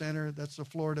right of center. That's the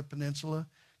Florida Peninsula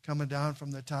coming down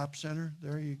from the top center.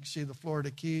 There you can see the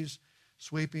Florida Keys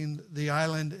sweeping the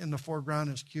island. In the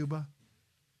foreground is Cuba.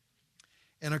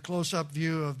 And a close-up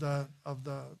view of the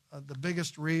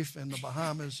biggest reef in the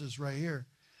Bahamas is right here.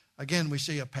 Again, we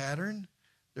see a pattern.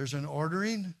 There's an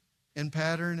ordering in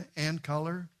pattern and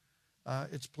color.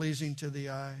 It's pleasing to the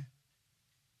eye.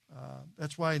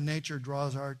 That's why nature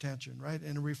draws our attention, right?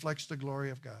 And it reflects the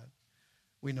glory of God.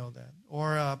 We know that.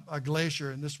 Or a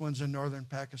glacier, and this one's in northern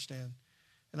Pakistan.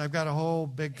 And I've got a whole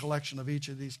big collection of each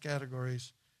of these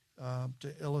categories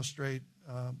to illustrate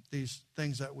these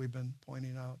things that we've been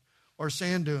pointing out. Or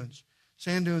sand dunes.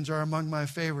 Sand dunes are among my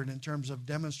favorite in terms of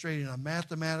demonstrating a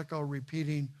mathematical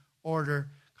repeating order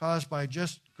caused by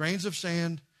just grains of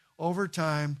sand over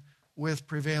time with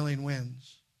prevailing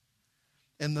winds.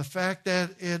 And the fact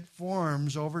that it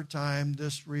forms over time,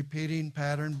 this repeating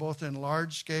pattern, both in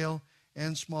large scale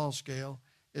and small scale,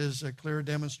 is a clear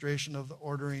demonstration of the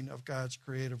ordering of God's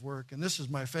creative work. And this is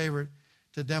my favorite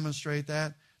to demonstrate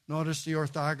that. Notice the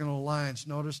orthogonal lines.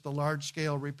 Notice the large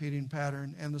scale repeating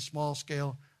pattern and the small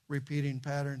scale repeating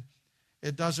pattern.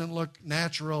 It doesn't look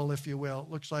natural, if you will.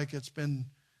 It looks like it's been,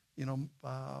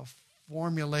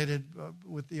 formulated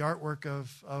with the artwork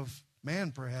of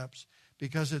man, perhaps,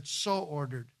 because it's so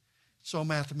ordered, so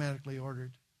mathematically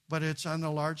ordered. But it's on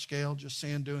a large scale, just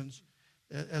sand dunes,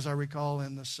 as I recall,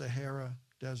 in the Sahara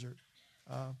Desert.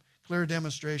 Clear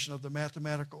demonstration of the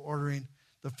mathematical ordering,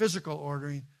 the physical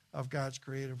ordering of God's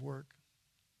creative work.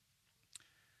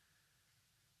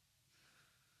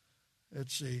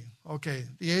 Let's see. Okay,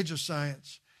 the age of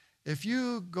science. If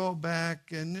you go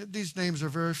back, and these names are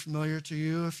very familiar to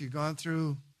you, if you've gone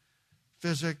through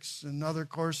physics and other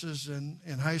courses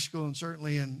in high school and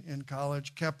certainly in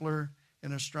college, Kepler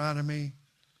in astronomy.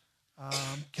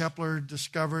 Kepler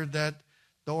discovered that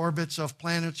the orbits of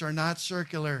planets are not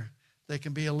circular. They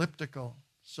can be elliptical.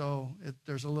 So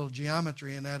there's a little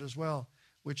geometry in that as well,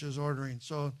 which is ordering.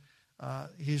 So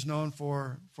he's known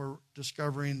for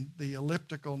discovering the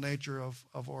elliptical nature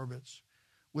of orbits,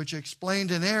 which explained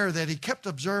an error that he kept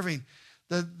observing.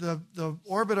 The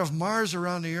orbit of Mars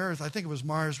around the Earth, I think it was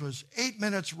Mars, was 8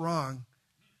 minutes wrong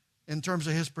in terms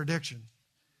of his prediction.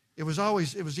 It was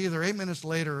either 8 minutes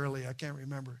late or early, I can't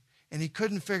remember. And he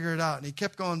couldn't figure it out. And he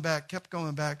kept going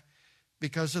back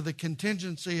because of the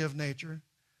contingency of nature.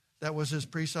 That was his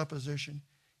presupposition.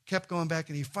 Kept going back,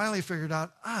 and he finally figured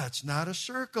out, it's not a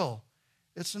circle.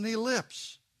 It's an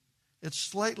ellipse. It's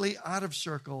slightly out of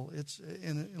circle. It's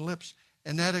an ellipse.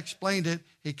 And that explained it.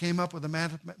 He came up with a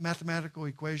mathematical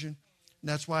equation, and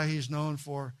that's why he's known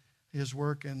for his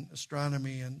work in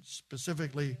astronomy and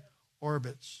specifically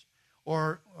orbits.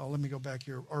 Or, let me go back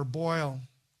here, or Boyle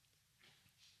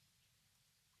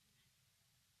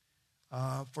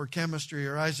for chemistry,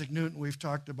 or Isaac Newton we've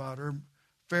talked about, or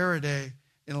Faraday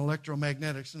in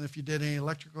electromagnetics. And if you did any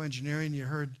electrical engineering, you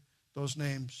heard those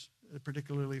names,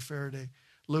 particularly Faraday.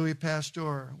 Louis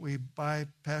Pasteur, we buy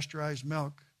pasteurized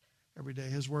milk every day,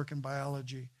 his work in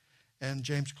biology, and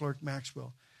James Clerk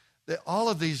Maxwell. All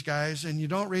of these guys, and you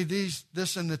don't read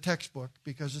this in the textbook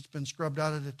because it's been scrubbed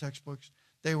out of the textbooks,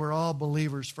 they were all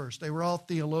believers first. They were all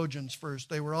theologians first.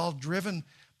 They were all driven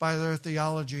by their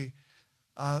theology.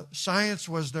 Science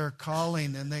was their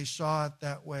calling, and they saw it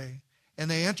that way. And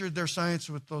they entered their science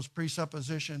with those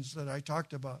presuppositions that I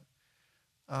talked about.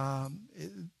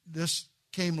 This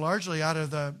came largely out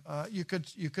of you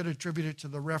could attribute it to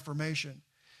the Reformation.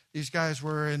 These guys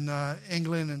were in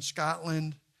England and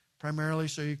Scotland primarily,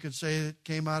 so you could say it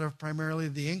came out of primarily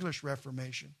the English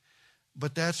Reformation.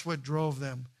 But that's what drove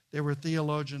them. They were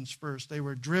theologians first. They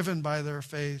were driven by their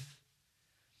faith,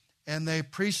 and they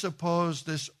presupposed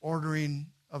this ordering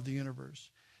of the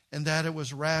universe, and that it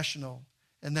was rational,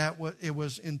 and that it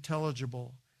was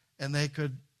intelligible, and they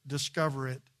could discover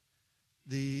it,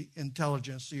 the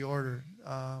intelligence, the order,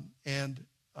 and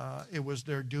it was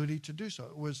their duty to do so.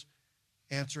 It was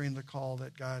answering the call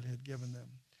that God had given them.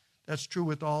 That's true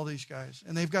with all these guys.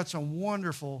 And they've got some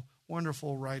wonderful,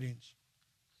 wonderful writings.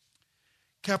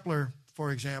 Kepler,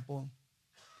 for example,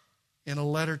 in a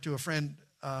letter to a friend,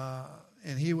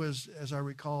 and he was, as I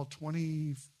recall,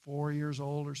 24 years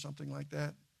old or something like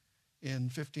that in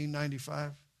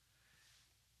 1595.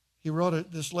 He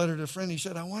wrote this letter to a friend. He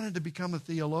said, I wanted to become a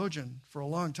theologian. For a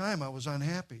long time, I was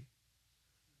unhappy.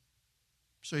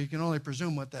 So you can only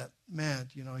presume what that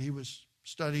meant. He was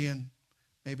studying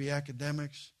maybe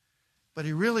academics, but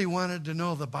he really wanted to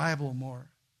know the Bible more.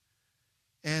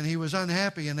 And he was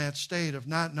unhappy in that state of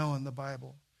not knowing the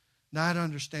Bible, not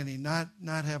understanding, not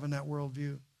having that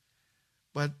worldview.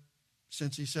 But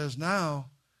since he says now,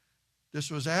 This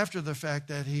was after the fact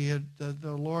that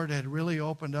the Lord had really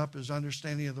opened up his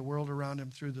understanding of the world around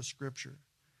him through the Scripture.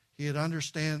 He had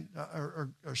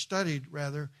studied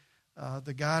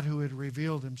the God who had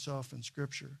revealed himself in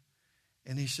Scripture.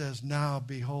 And he says, now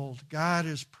behold, God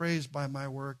is praised by my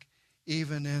work,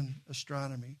 even in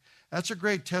astronomy. That's a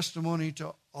great testimony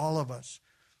to all of us.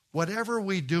 Whatever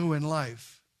we do in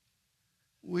life,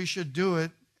 we should do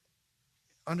it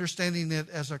understanding it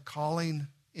as a calling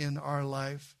in our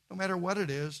life, no matter what it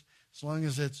is, as long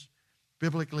as it's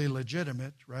biblically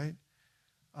legitimate, right?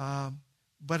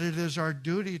 But it is our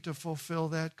duty to fulfill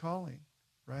that calling,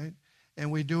 right?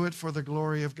 And we do it for the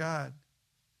glory of God.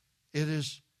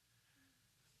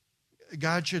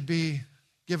 God should be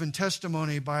given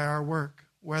testimony by our work,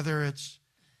 whether it's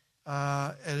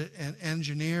an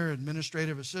engineer,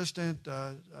 administrative assistant,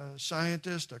 a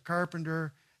scientist, a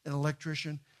carpenter, an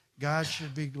electrician. God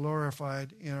should be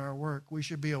glorified in our work. We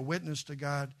should be a witness to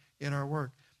God in our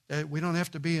work. We don't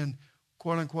have to be in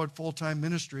quote-unquote full-time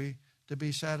ministry to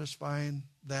be satisfying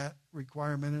that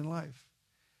requirement in life.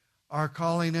 Our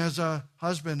calling as a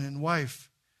husband and wife,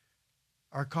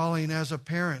 our calling as a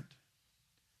parent,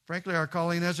 frankly, our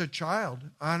calling as a child,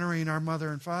 honoring our mother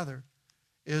and father,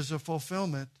 is a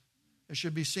fulfillment. It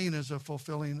should be seen as a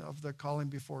fulfilling of the calling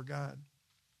before God.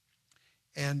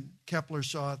 And Kepler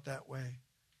saw it that way.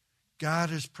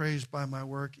 God is praised by my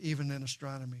work, even in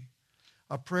astronomy.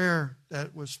 A prayer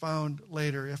that was found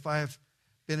later, if I've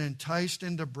been enticed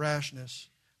into brashness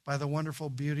by the wonderful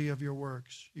beauty of your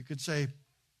works. You could say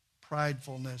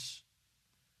pridefulness.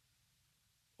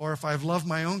 Or if I've loved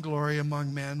my own glory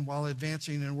among men while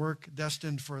advancing in work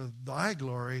destined for thy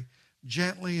glory,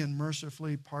 gently and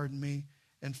mercifully pardon me,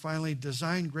 and finally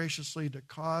design graciously to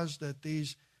cause that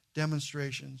these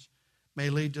demonstrations may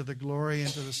lead to the glory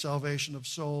and to the salvation of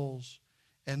souls,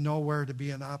 and nowhere to be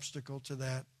an obstacle to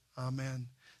that. Amen.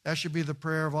 That should be the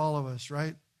prayer of all of us,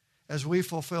 right? As we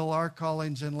fulfill our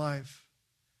callings in life,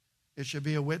 it should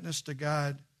be a witness to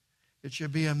God. It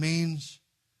should be a means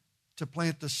to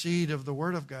plant the seed of the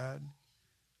Word of God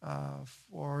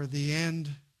for the end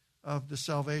of the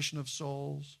salvation of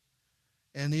souls,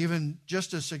 and even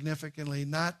just as significantly,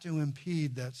 not to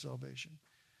impede that salvation,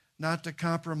 not to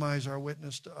compromise our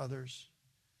witness to others,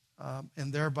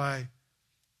 and thereby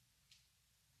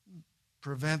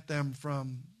prevent them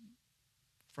from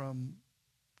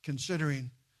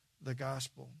considering the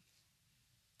gospel.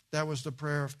 That was the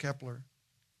prayer of Kepler.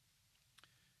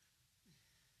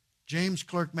 James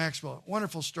Clerk Maxwell,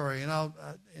 wonderful story, and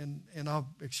I'll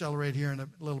accelerate here in a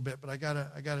little bit, but I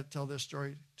gotta tell this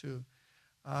story too.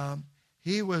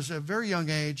 He was a very young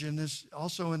age, and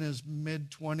also in his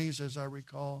mid-20s, as I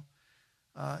recall.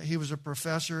 He was a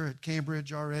professor at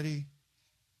Cambridge already.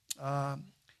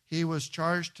 He was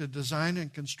charged to design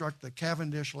and construct the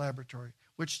Cavendish Laboratory,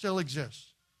 which still exists.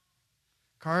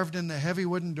 Carved in the heavy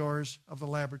wooden doors of the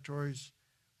laboratory's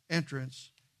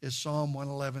entrance is Psalm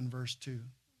 111, verse 2.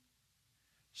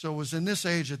 So it was in this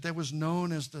age that was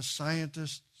known as the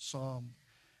scientist's psalm.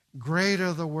 Great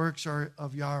are the works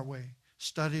of Yahweh,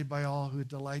 studied by all who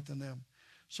delight in them.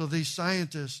 So these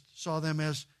scientists saw them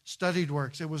as studied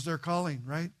works. It was their calling,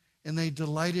 right? And they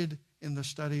delighted in the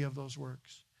study of those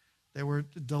works. They were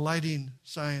delighting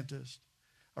scientists.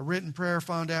 A written prayer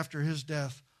found after his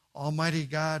death: Almighty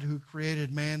God, who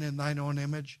created man in thine own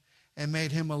image and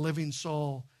made him a living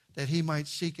soul, that he might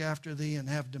seek after thee and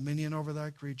have dominion over thy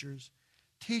creatures,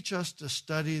 teach us to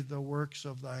study the works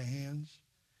of thy hands,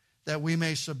 that we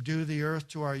may subdue the earth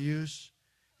to our use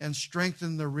and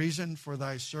strengthen the reason for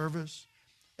thy service,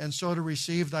 and so to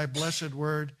receive thy blessed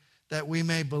word, that we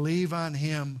may believe on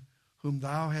him whom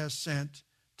thou hast sent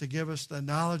to give us the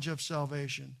knowledge of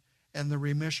salvation and the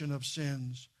remission of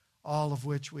sins, all of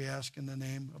which we ask in the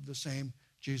name of the same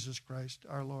Jesus Christ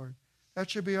our Lord.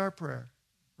 That should be our prayer,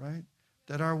 right?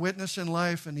 That our witness in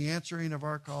life and the answering of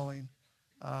our calling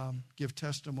give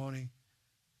testimony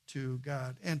to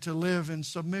God, and to live in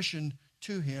submission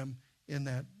to him in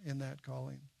that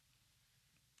calling.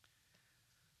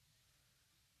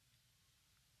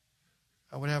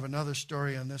 I would have another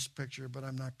story on this picture, but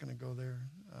I'm not going to go there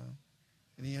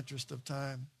in the interest of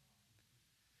time.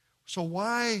 So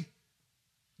why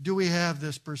do we have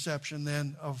this perception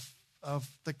then of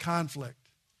the conflict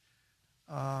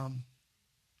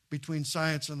between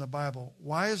science and the Bible?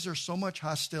 Why is there so much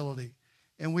hostility?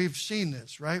 And we've seen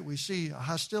this, right? We see a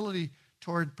hostility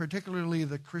toward particularly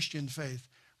the Christian faith,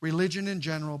 religion in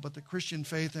general, but the Christian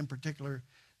faith in particular,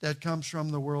 that comes from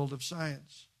the world of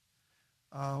science.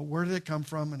 Where did it come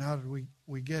from, and how did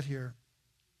we get here?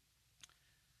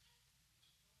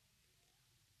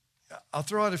 I'll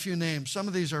throw out a few names. Some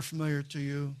of these are familiar to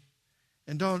you.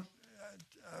 And don't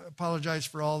apologize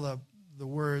for all the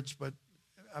words, but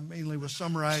I mainly will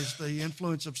summarize the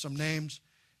influence of some names,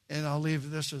 and I'll leave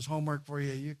this as homework for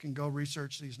you. You can go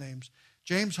research these names.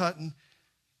 James Hutton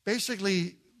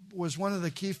basically was one of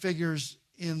the key figures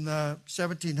in the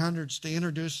 1700s to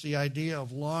introduce the idea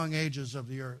of long ages of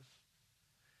the earth.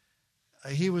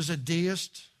 He was a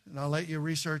deist, and I'll let you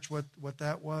research what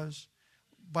that was.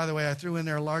 By the way, I threw in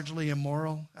there largely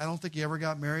immoral. I don't think he ever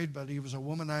got married, but he was a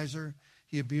womanizer.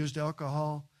 He abused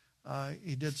alcohol.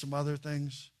 He did some other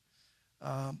things.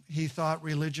 He thought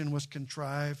religion was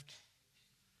contrived.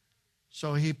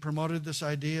 So he promoted this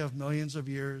idea of millions of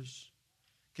years,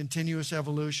 continuous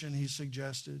evolution, he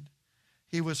suggested.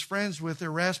 He was friends with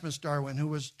Erasmus Darwin, who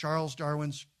was Charles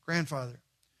Darwin's grandfather.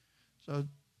 So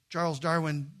Charles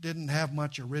Darwin didn't have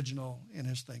much original in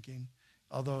his thinking,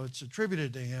 although it's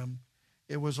attributed to him.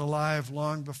 It was alive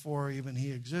long before even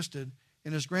he existed,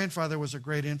 and his grandfather was a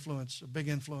great influence, a big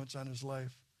influence on his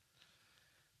life.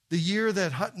 The year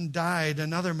that Hutton died,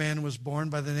 another man was born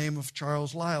by the name of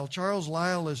Charles Lyell. Charles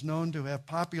Lyell is known to have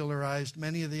popularized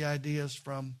many of the ideas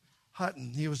from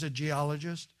Hutton. He was a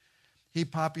geologist. He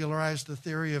popularized the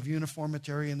theory of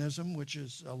uniformitarianism, which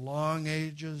is long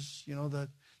ages. You know, that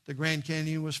the Grand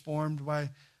Canyon was formed by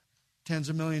tens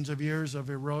of millions of years of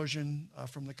erosion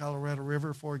from the Colorado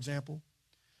River, for example.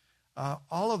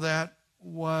 All of that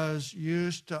was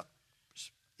used to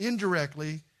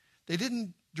indirectly, they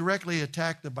didn't directly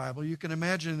attack the Bible. You can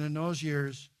imagine in those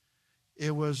years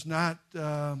it was not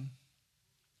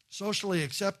socially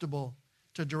acceptable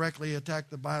to directly attack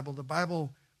the Bible. The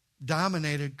Bible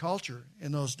dominated culture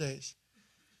in those days.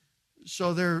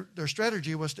 So their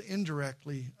strategy was to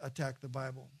indirectly attack the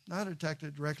Bible. Not attack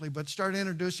it directly, but start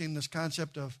introducing this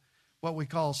concept of what we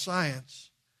call science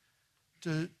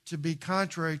to be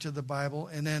contrary to the Bible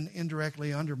and then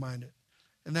indirectly undermine it.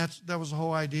 And that was the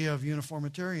whole idea of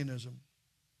uniformitarianism.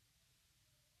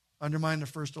 Undermine the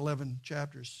first 11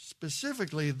 chapters,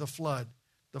 specifically the flood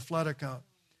account.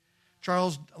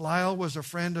 Charles Lyell was a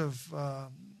friend of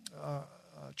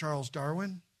Charles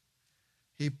Darwin.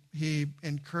 He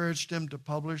encouraged him to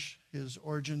publish his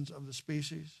Origins of the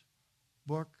Species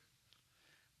book.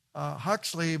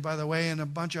 Huxley, by the way, and a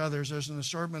bunch of others, there's an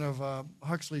assortment of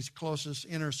Huxley's closest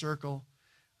inner circle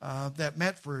that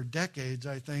met for decades,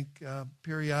 I think,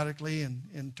 periodically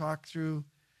and talked through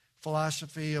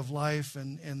philosophy of life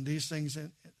and these things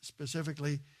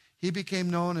specifically. He became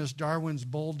known as Darwin's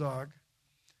bulldog.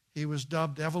 He was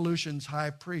dubbed evolution's high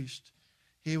priest.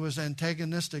 He was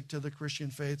antagonistic to the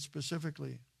Christian faith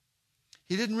specifically.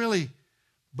 He didn't really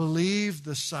believe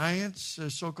the science, the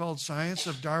so-called science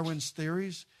of Darwin's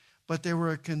theories, but they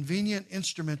were a convenient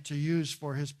instrument to use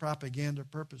for his propaganda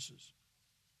purposes.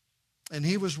 And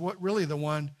he was really the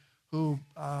one who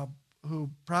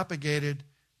propagated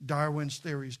Darwin's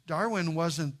theories. Darwin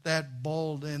wasn't that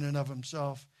bold in and of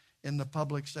himself in the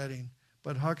public setting,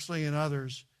 but Huxley and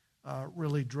others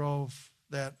really drove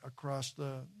that across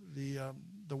the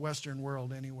Western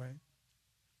world anyway.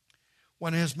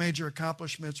 One of his major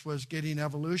accomplishments was getting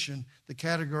evolution, the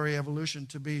category evolution,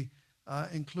 to be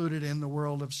included in the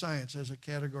world of science as a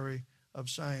category of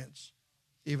science,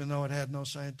 even though it had no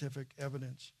scientific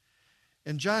evidence.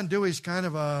 And John Dewey's kind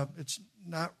of it's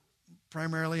not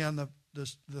primarily on the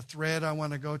thread I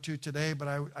want to go to today, but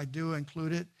I do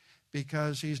include it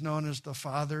because he's known as the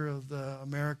father of the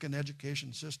American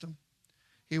education system.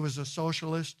 He was a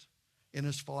socialist in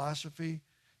his philosophy.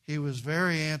 He was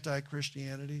very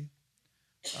anti-Christianity.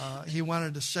 He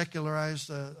wanted to secularize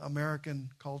the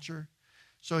American culture.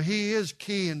 So he is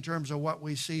key in terms of what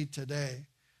we see today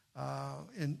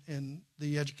in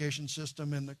the education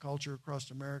system and the culture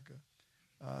across America.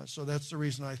 So that's the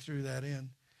reason I threw that in.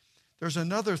 There's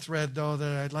another thread, though,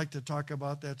 that I'd like to talk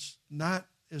about that's not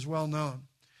as well known.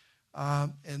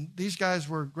 And these guys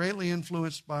were greatly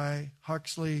influenced by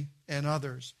Huxley and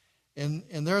others. And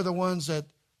they're the ones that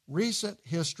recent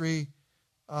history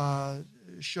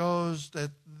shows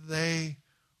that they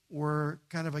were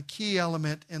kind of a key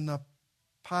element in the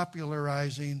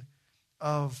popularizing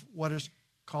of what is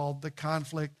called the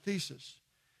conflict thesis,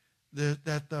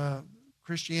 that the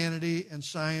Christianity and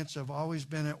science have always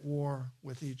been at war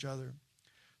with each other.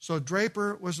 So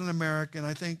Draper was an American.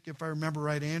 I think, if I remember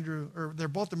right, they're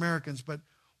both Americans, but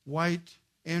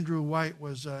Andrew White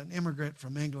was an immigrant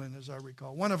from England, as I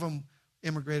recall. One of them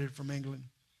immigrated from England.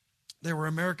 They were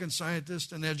American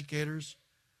scientists and educators,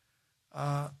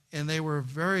 and they were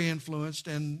very influenced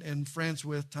and friends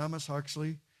with Thomas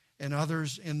Huxley and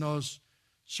others in those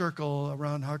circle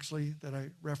around Huxley that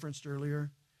I referenced earlier.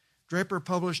 Draper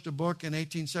published a book in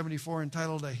 1874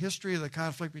 entitled A History of the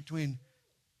Conflict Between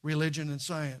Religion and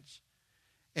Science.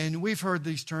 And we've heard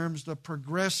these terms, the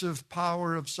progressive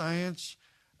power of science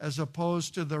as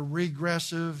opposed to the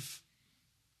regressive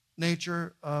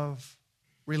nature of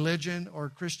religion or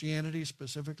Christianity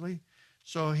specifically.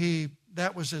 So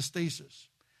that was his thesis,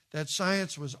 that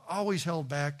science was always held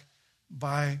back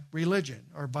by religion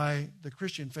or by the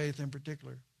Christian faith in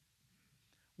particular.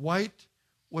 White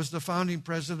was the founding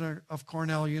president of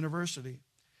Cornell University.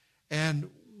 And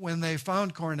when they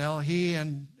found Cornell, he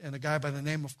and a guy by the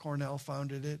name of Cornell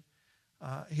founded it.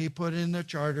 He put in the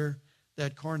charter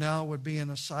that Cornell would be an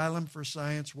asylum for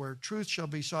science where truth shall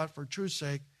be sought for truth's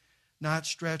sake, not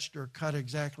stretched or cut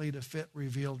exactly to fit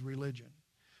revealed religion.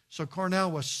 So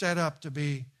Cornell was set up to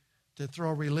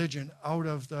throw religion out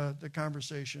of the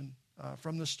conversation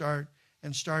from the start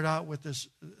and start out with this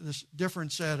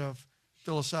different set of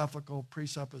philosophical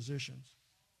presuppositions.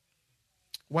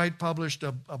 White published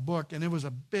a book, and it was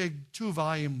a big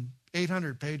 2-volume,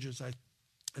 800 pages,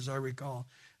 as I recall,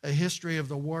 a history of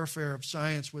the warfare of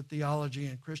science with theology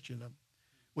and Christendom,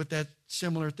 with that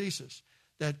similar thesis,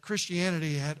 that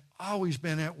Christianity had always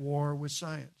been at war with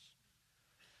science.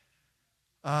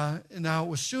 Now, it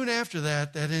was soon after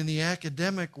that in the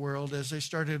academic world, as they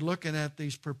started looking at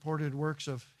these purported works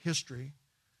of history,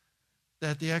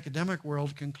 that the academic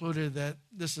world concluded that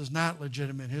this is not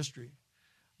legitimate history.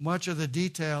 Much of the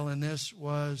detail in this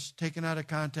was taken out of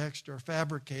context or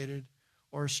fabricated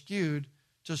or skewed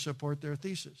to support their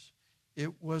thesis.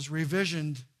 It was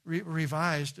revisionist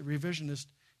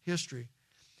history.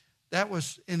 That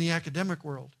was in the academic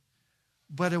world.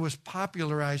 But it was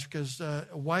popularized because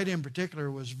White in particular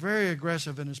was very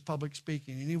aggressive in his public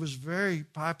speaking, and he was very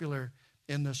popular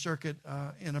in the circuit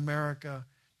in America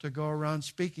to go around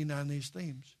speaking on these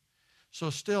themes.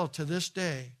 So still, to this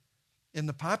day, in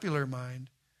the popular mind,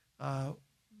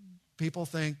 people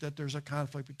think that there's a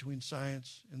conflict between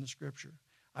science and the Scripture.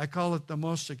 I call it the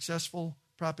most successful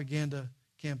propaganda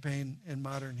campaign in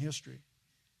modern history.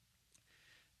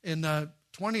 In the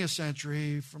 20th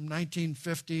century, from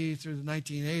 1950 through the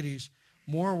 1980s,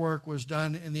 more work was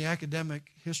done in the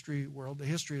academic history world, the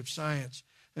history of science.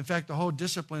 In fact, the whole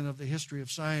discipline of the history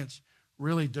of science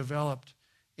really developed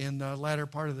in the latter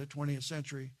part of the 20th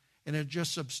century, and it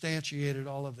just substantiated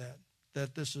all of that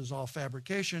this is all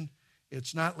fabrication,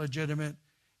 it's not legitimate.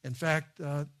 In fact,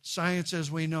 science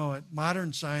as we know it,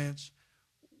 modern science,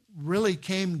 really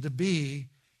came to be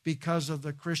because of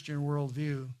the Christian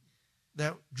worldview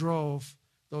that drove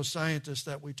those scientists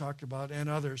that we talked about and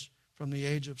others from the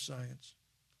age of science.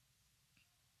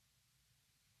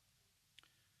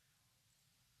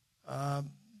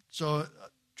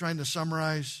 Trying to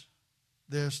summarize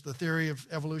this, the theory of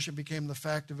evolution became the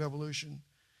fact of evolution.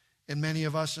 And many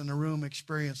of us in the room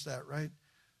experienced that, right?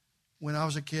 When I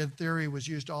was a kid, theory was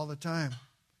used all the time.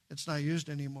 It's not used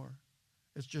anymore.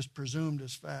 It's just presumed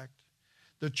as fact.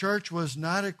 The church was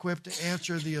not equipped to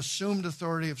answer the assumed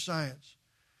authority of science.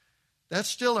 That's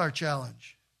still our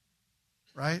challenge,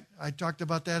 right? I talked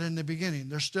about that in the beginning.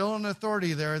 There's still an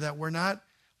authority there that we're not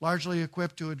largely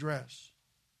equipped to address.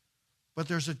 But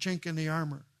there's a chink in the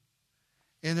armor.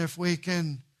 And if we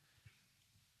can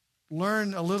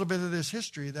learn a little bit of this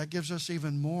history, that gives us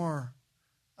even more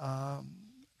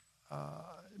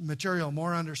material,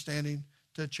 more understanding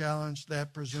to challenge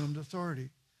that presumed authority.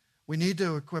 We need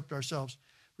to equip ourselves.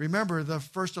 Remember, the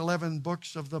first 11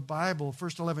 books of the Bible,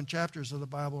 first 11 chapters of the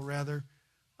Bible, rather,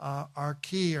 are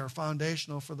key or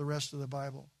foundational for the rest of the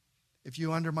Bible. If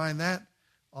you undermine that,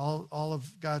 all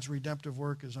of God's redemptive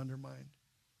work is undermined.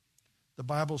 The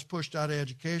Bible's pushed out of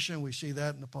education. We see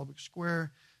that in the public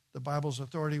square. The Bible's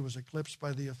authority was eclipsed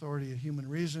by the authority of human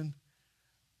reason.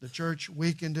 The church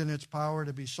weakened in its power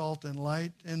to be salt and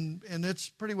light. And it's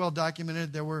pretty well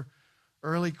documented. There were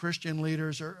early Christian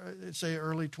leaders, or say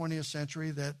early 20th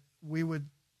century, that we would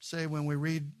say when we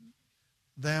read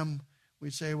them,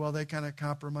 we'd say, well, they kind of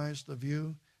compromised the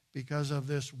view because of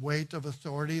this weight of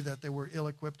authority that they were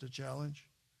ill-equipped to challenge.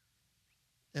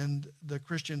 And the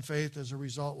Christian faith, as a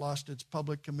result, lost its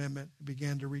public commitment,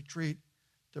 began to retreat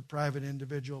to private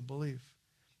individual belief.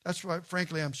 That's why,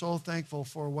 frankly, I'm so thankful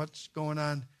for what's going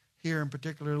on here, and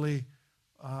particularly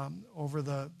over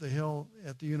the hill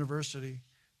at the university,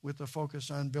 with the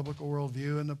focus on biblical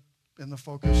worldview and the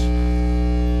focus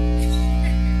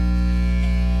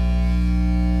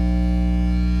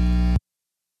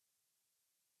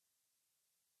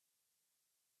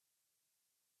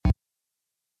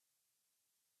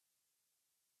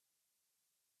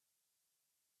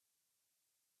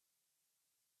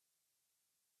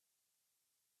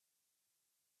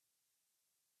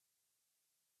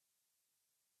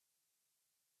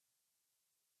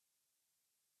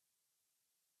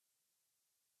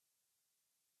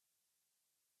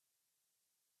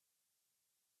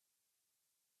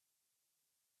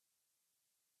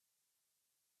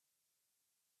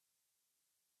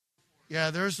Yeah,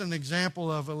 there's an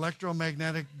example of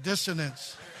electromagnetic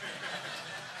dissonance.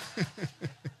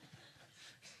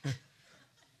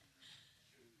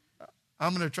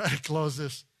 I'm going to try to close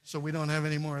this so we don't have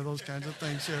any more of those kinds of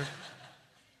things here.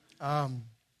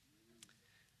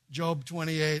 Job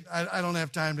 28, I don't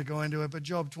have time to go into it, but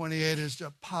Job 28 is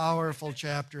a powerful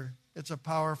chapter. It's a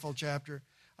powerful chapter.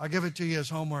 I'll give it to you as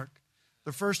homework.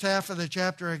 The first half of the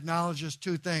chapter acknowledges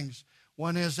two things.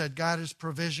 One is that God has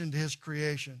provisioned his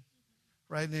creation,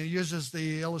 right? And he uses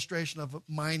the illustration of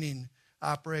mining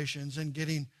operations and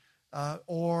getting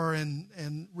ore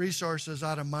and resources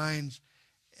out of mines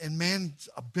and man's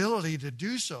ability to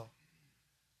do so.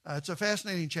 It's a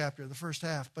fascinating chapter, the first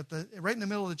half. But right in the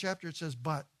middle of the chapter it says,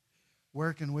 but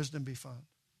where can wisdom be found?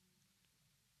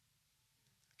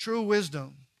 True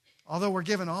wisdom, although we're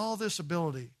given all this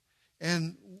ability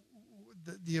and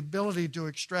the ability to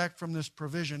extract from this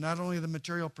provision, not only the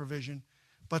material provision,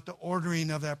 but the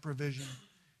ordering of that provision,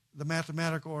 the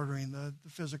mathematical ordering, the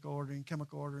physical ordering,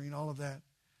 chemical ordering, all of that.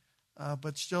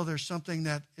 But still there's something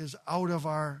that is out of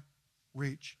our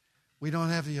reach. We don't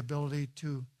have the ability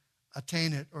to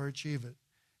attain it or achieve it.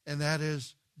 And that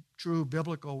is true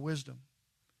biblical wisdom.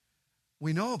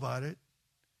 We know about it.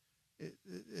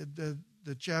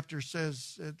 The chapter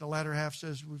says, the latter half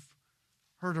says, we've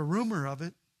heard a rumor of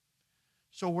it.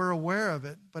 So we're aware of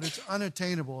it, but it's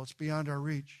unattainable. It's beyond our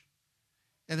reach.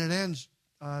 And it ends,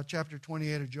 chapter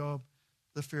 28 of Job,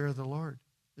 the fear of the Lord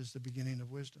is the beginning of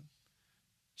wisdom.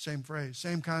 Same phrase,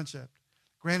 same concept.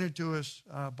 Granted to us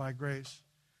by grace.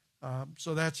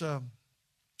 So that's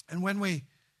and when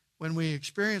we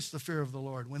experience the fear of the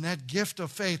Lord, when that gift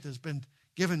of faith has been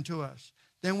given to us,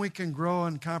 then we can grow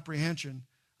in comprehension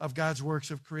of God's works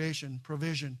of creation,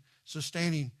 provision,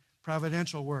 sustaining,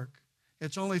 providential work.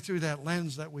 It's only through that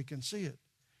lens that we can see it.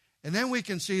 And then we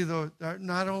can see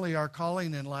not only our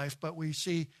calling in life, but we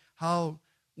see how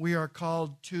we are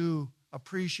called to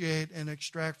appreciate and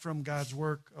extract from God's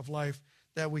work of life,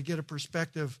 that we get a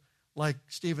perspective like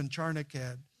Stephen Charnock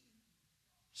had.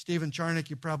 Stephen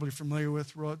Charnock, you're probably familiar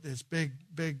with, wrote this big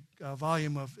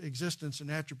volume of existence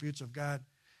and attributes of God.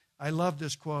 I love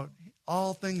this quote.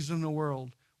 All things in the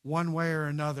world, one way or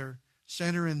another,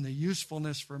 center in the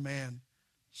usefulness for man.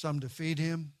 Some to feed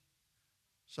him,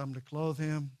 some to clothe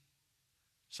him,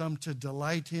 some to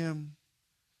delight him,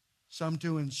 some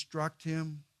to instruct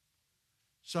him,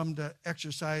 some to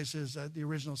exercise his, the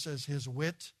original says, his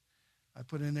wit. I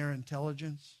put in there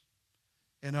intelligence,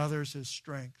 and others his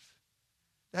strength.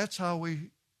 That's how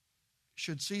we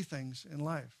should see things in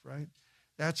life, right?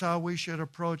 That's how we should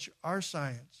approach our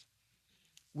science.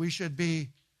 We should be,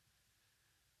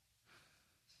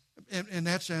 in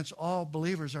that sense, all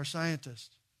believers are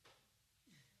scientists,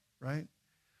 right?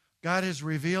 God has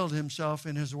revealed himself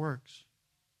in his works,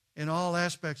 in all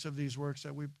aspects of these works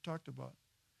that we've talked about.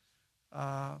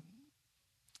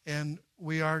 And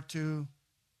we are to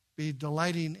be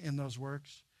delighting in those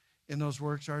works, and those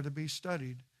works are to be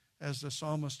studied, as the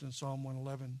psalmist in Psalm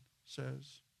 111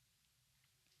 says.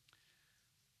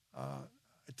 I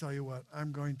tell you what,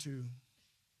 I'm going to,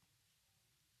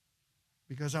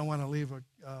 because I want to leave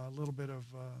a little bit of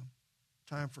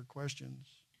time for questions.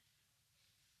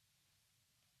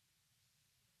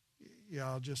 Yeah,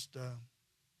 I'll just,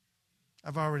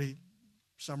 I've already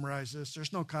summarized this.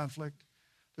 There's no conflict.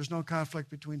 There's no conflict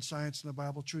between science and the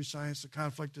Bible. True science, the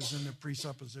conflict is in the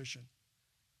presupposition.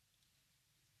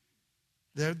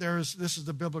 This is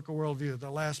the biblical worldview,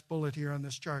 the last bullet here on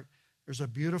this chart. There's a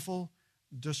beautiful,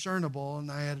 discernible, and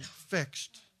I had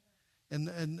fixed. And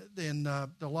the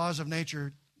laws of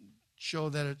nature show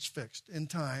that it's fixed in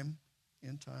time,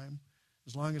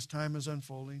 as long as time is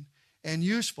unfolding, and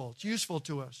useful. It's useful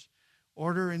to us.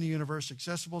 Order in the universe,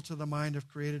 accessible to the mind of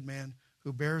created man,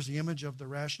 who bears the image of the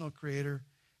rational creator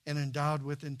and endowed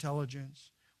with intelligence.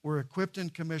 We're equipped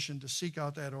and commissioned to seek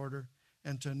out that order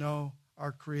and to know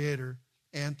our creator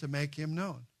and to make him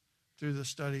known through the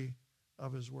study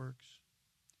of his works.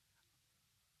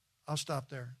 I'll stop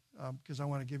there because I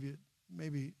want to give you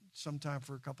maybe some time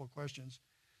for a couple of questions.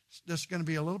 This is going to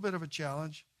be a little bit of a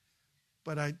challenge,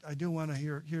 but I do want to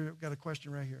hear. I've got a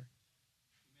question right here.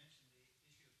 You mentioned the issue of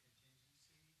contingency.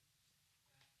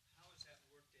 How has that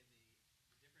worked in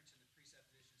the difference in the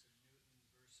presuppositions of Newton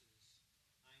versus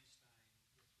Einstein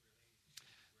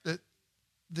with related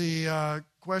issues? The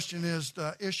question is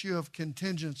the issue of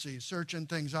contingency, searching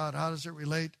things out. How does it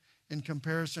relate in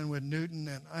comparison with Newton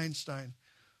and Einstein?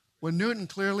 When Newton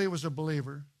clearly was a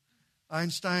believer,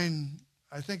 Einstein,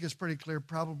 I think it's pretty clear,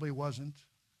 probably wasn't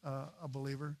a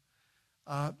believer.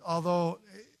 Although,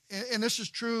 and this is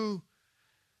true,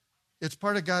 it's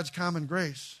part of God's common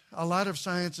grace. A lot of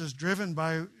science is driven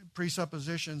by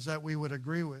presuppositions that we would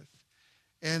agree with.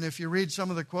 And if you read some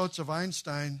of the quotes of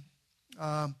Einstein,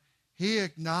 he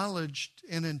acknowledged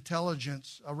an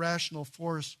intelligence, a rational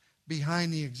force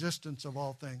behind the existence of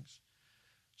all things.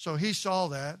 So he saw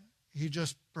that. He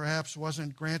just perhaps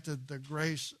wasn't granted the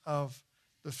grace of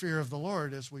the fear of the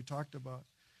Lord, as we talked about.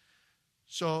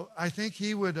 So I think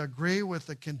he would agree with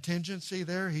the contingency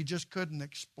there. He just couldn't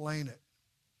explain it.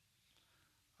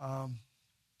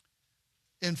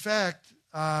 In fact,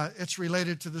 it's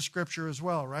related to the scripture as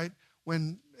well, right?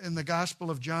 When in the Gospel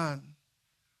of John,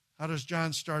 how does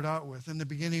John start out with? In the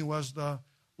beginning was the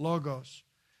Logos.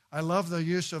 I love the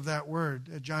use of that word.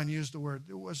 John used the word.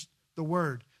 It was the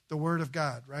Word of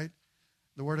God, right?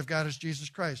 The Word of God is Jesus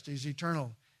Christ. He's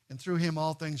eternal, and through him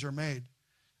all things are made.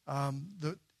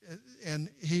 And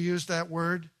he used that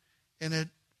word, and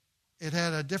it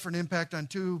had a different impact on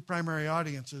two primary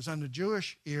audiences. On the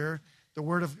Jewish ear, the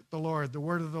word of the Lord, the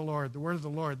word of the Lord, the word of the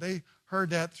Lord. They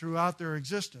heard that throughout their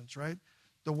existence, right?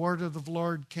 The word of the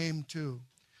Lord came too.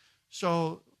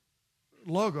 So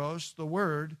Logos, the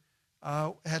word,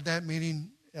 had that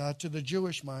meaning to the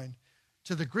Jewish mind.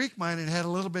 To the Greek mind, it had a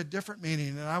little bit different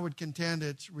meaning, and I would contend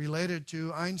it's related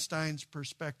to Einstein's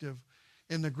perspective.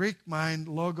 In the Greek mind,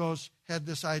 Logos had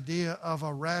this idea of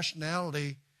a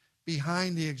rationality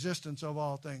behind the existence of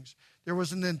all things. There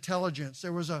was an intelligence.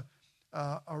 There was an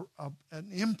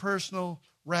impersonal,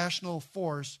 rational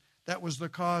force that was the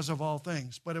cause of all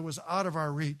things, but it was out of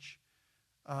our reach.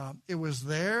 It was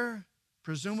there,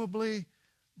 presumably,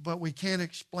 but we can't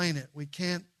explain it. We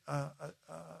can't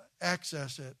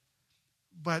access it.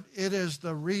 But it is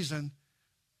the reason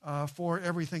for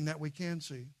everything that we can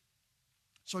see.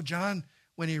 So John,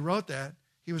 when he wrote that,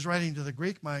 he was writing to the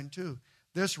Greek mind too.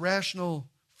 This rational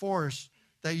force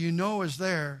that you know is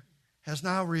there has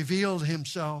now revealed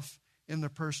himself in the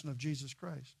person of Jesus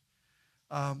Christ.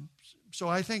 So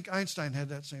I think Einstein had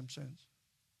that same sense.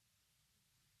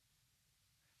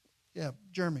 Yeah,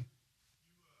 Jeremy.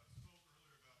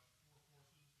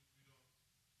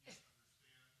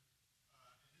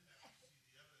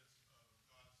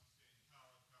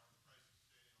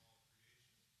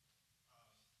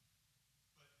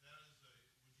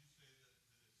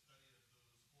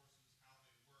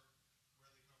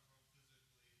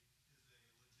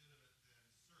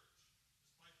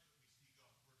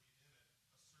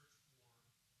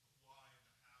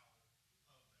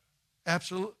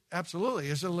 Absolutely.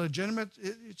 Is it legitimate?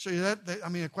 So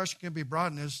a question can be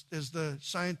broadened. Is the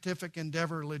scientific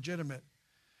endeavor legitimate?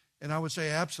 And I would say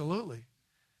absolutely.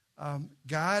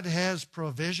 God has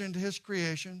provisioned his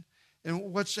creation.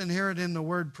 And what's inherent in the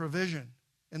word provision,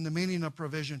 in the meaning of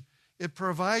provision? It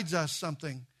provides us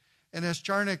something. And as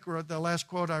Charnock wrote, the last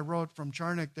quote I wrote from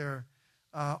Charnock there,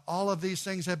 all of these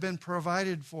things have been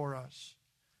provided for us,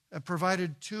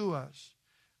 provided to us.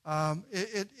 And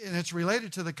it's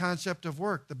related to the concept of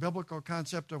work, the biblical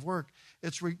concept of work.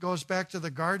 It goes back to the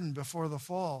garden before the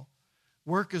fall.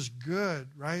 Work is good,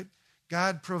 right?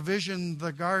 God provisioned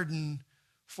the garden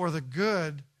for the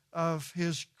good of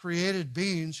his created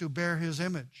beings who bear his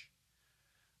image.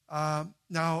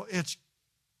 Now it's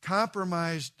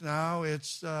compromised. Now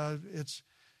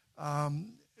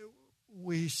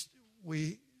we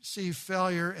see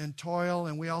failure and toil,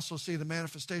 and we also see the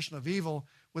manifestation of evil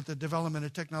with the development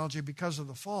of technology because of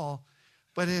the fall.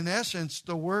 But in essence,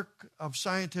 the work of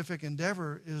scientific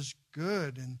endeavor is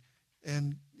good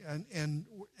and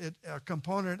a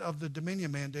component of the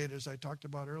dominion mandate, as I talked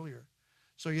about earlier.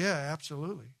 So yeah,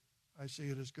 absolutely. I see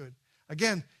it as good.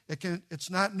 Again, it's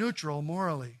not neutral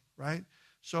morally, right?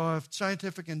 So if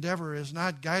scientific endeavor is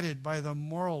not guided by the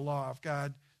moral law of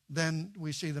God, then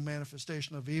we see the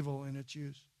manifestation of evil in its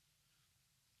use.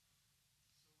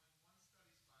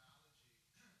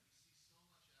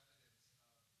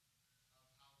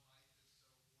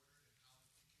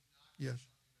 Yes.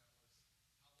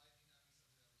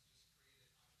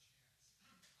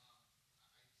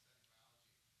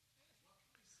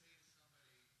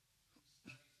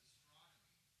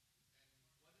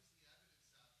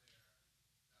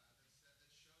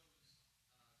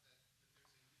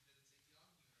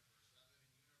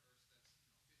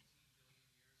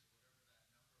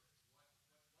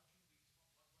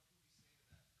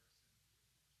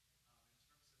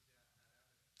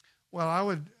 Well, I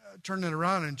would turn it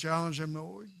around and challenge him.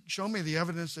 Show me the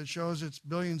evidence that shows it's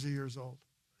billions of years old.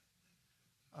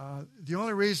 The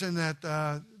only reason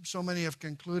that so many have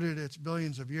concluded it's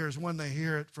billions of years, one, they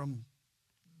hear it from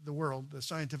the world, the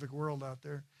scientific world out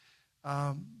there,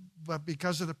 but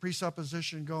because of the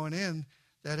presupposition going in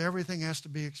that everything has to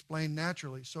be explained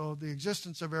naturally. So the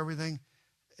existence of everything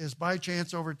is by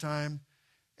chance over time,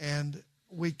 and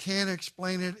we can't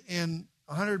explain it in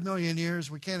 100 million years.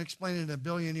 We can't explain it in a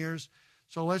billion years.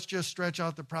 So let's just stretch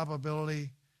out the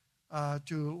probability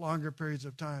to longer periods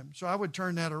of time. So I would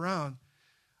turn that around.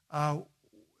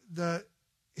 The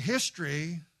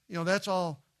history, that's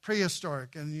all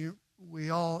prehistoric. And we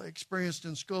all experienced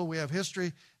in school, we have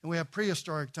history and we have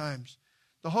prehistoric times.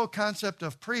 The whole concept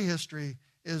of prehistory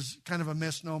is kind of a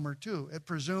misnomer too. It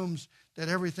presumes that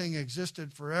everything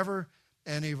existed forever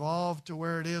and evolved to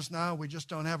where it is now. We just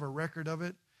don't have a record of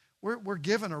it. We're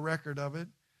given a record of it.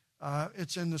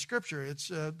 It's in the Scripture. It's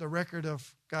the record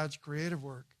of God's creative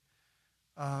work.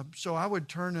 So I would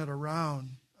turn it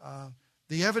around.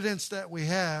 The evidence that we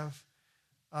have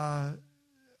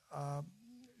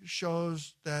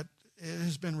shows that it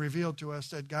has been revealed to us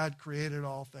that God created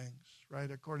all things, right,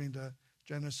 according to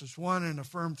Genesis 1 and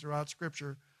affirmed throughout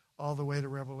Scripture all the way to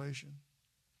Revelation.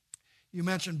 You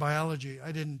mentioned biology.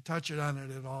 I didn't touch it on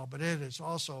it at all, but it is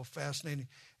also fascinating.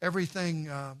 Everything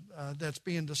that's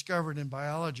being discovered in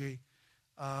biology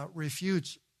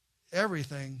refutes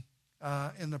everything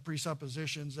in the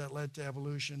presuppositions that led to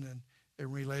evolution and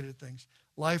related things.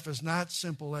 Life is not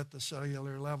simple at the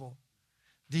cellular level.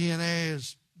 DNA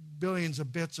is billions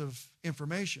of bits of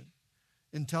information,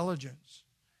 intelligence,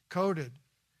 coded.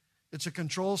 It's a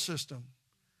control system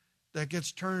that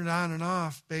gets turned on and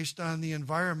off based on the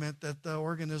environment that the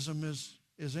organism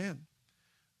is in.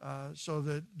 So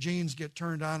the genes get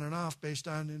turned on and off based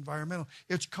on environmental.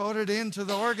 It's coded into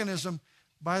the organism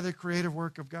by the creative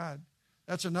work of God.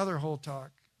 That's another whole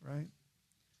talk, right?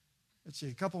 Let's see,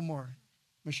 a couple more.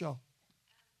 Michelle.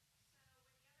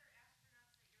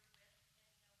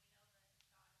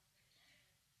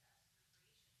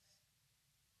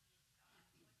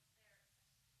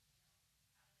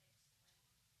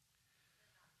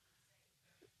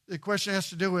 The question has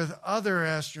to do with other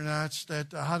astronauts,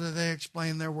 that how do they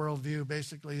explain their worldview,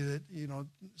 basically, that,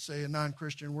 say a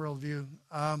non-Christian worldview.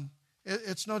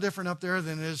 It's no different up there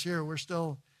than it is here.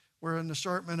 We're an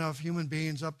assortment of human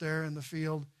beings up there in the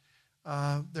field.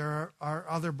 There are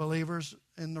other believers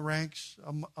in the ranks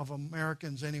of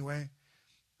Americans anyway.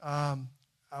 I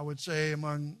would say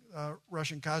among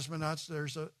Russian cosmonauts,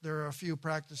 there are a few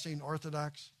practicing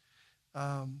Orthodox.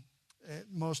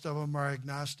 Most of them are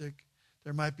agnostic.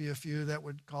 There might be a few that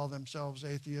would call themselves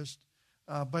atheist.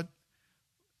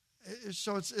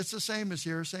 So it's the same as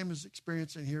here, same as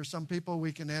experiencing here. Some people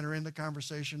we can enter into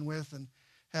conversation with and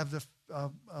have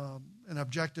an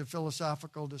objective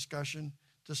philosophical discussion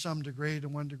to some degree, to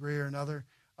one degree or another.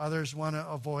 Others want to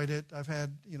avoid it. I've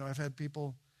had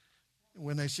people,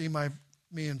 when they see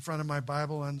me in front of my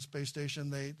Bible on the space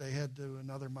station, they head to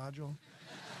another module.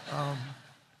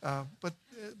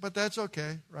 But that's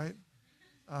okay, right?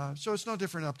 So it's no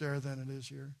different up there than it is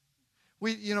here.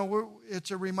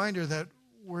 It's a reminder that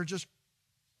we're just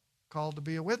called to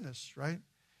be a witness, right?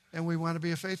 And we want to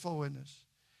be a faithful witness.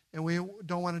 And we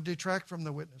don't want to detract from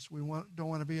the witness. Don't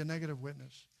want to be a negative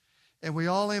witness. And we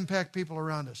all impact people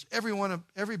around us.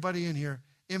 Everybody in here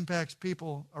impacts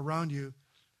people around you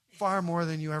far more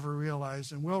than you ever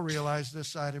realize, and will realize this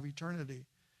side of eternity.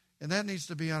 And that needs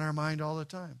to be on our mind all the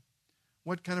time.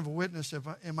 What kind of a witness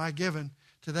am I given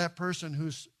to that person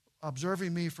who's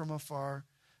observing me from afar,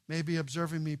 maybe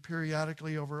observing me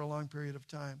periodically over a long period of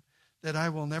time, that I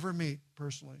will never meet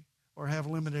personally or have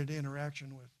limited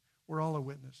interaction with? We're all a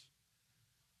witness.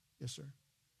 Yes, sir.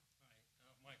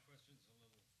 Hi. My question's a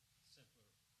little simpler,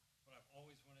 but I've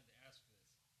always wanted to ask this.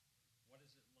 What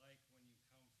is it like when you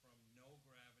come from no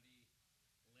gravity,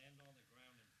 land on the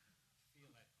ground, and feel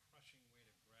that crushing weight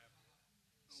of gravity?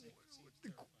 It seems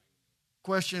terrifying.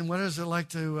 Question, what is it like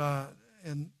to,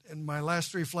 in my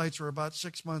last 3 flights were about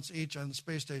 6 months each on the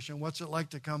space station. What's it like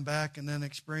to come back and then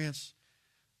experience,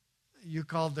 you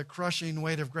called the crushing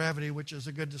weight of gravity, which is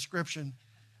a good description.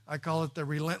 I call it the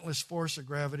relentless force of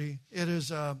gravity. It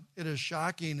is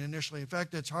shocking initially. In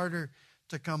fact, it's harder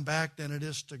to come back than it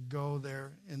is to go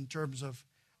there in terms of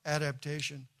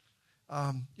adaptation.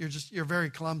 You're very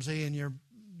clumsy and you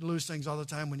lose things all the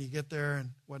time when you get there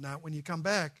and whatnot. When you come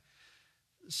back,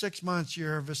 6 months,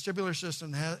 your vestibular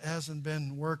system hasn't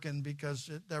been working because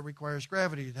that requires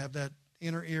gravity to have that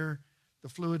inner ear, the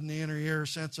fluid in the inner ear,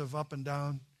 sense of up and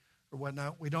down or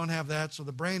whatnot. We don't have that, so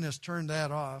the brain has turned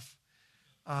that off.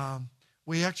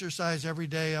 We exercise every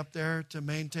day up there to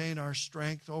maintain our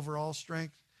strength, overall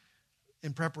strength,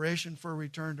 in preparation for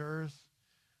return to Earth.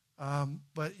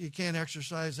 But you can't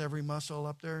exercise every muscle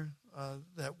up there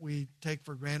that we take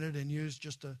for granted and use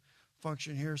just to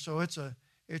function here. So it's a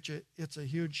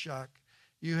huge shock.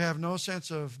 You have no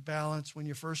sense of balance when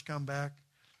you first come back.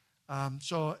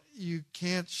 So you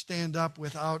can't stand up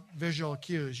without visual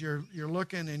cues. You're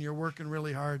looking and you're working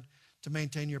really hard to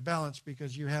maintain your balance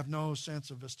because you have no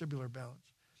sense of vestibular balance.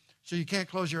 So you can't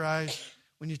close your eyes.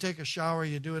 When you take a shower,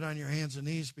 you do it on your hands and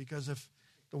knees because if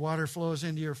the water flows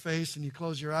into your face and you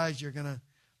close your eyes, you're going to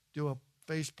do a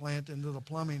face plant into the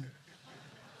plumbing.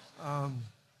 Now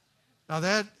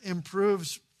that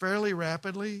improves fairly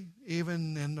rapidly,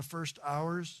 even in the first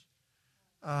hours.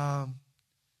 But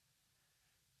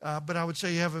I would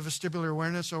say you have a vestibular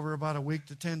awareness over about a week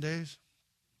to 10 days.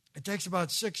 It takes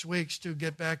about 6 weeks to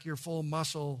get back your full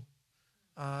muscle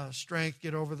strength,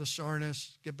 get over the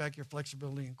soreness, get back your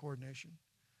flexibility and coordination.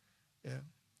 Yeah.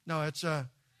 No, it's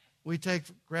we take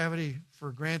gravity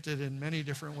for granted in many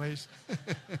different ways.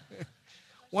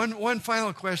 One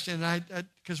final question,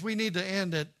 because we need to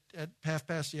end at half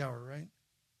past the hour, right?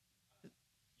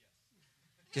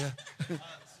 Yes. Yeah. So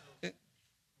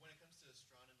when it comes to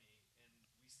astronomy and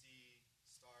we see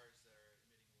stars that are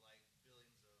emitting light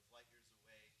billions of light years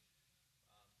away,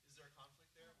 is there a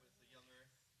conflict there with the young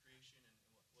Earth creation and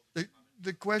what would you comment?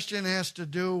 The question has to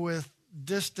do with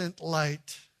distant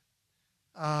light.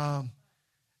 And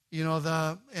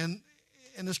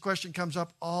this question comes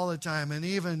up all the time, and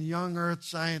even young Earth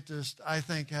scientists, I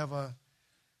think,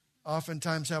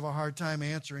 oftentimes have a hard time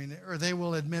answering it, or they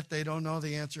will admit they don't know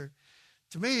the answer.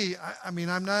 To me, I mean,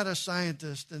 I'm not a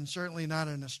scientist and certainly not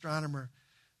an astronomer,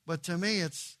 but to me,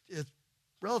 it's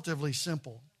relatively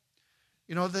simple.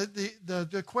 You know,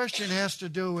 the question has to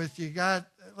do with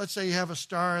let's say you have a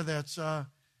star that's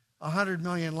 100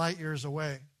 million light years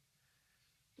away.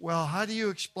 Well, how do you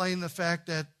explain the fact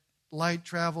that light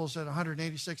travels at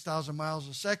 186,000 miles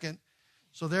a second,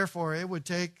 so therefore it would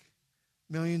take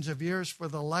millions of years for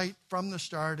the light from the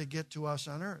star to get to us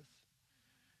on Earth?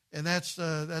 And that's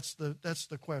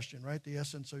the question, right? The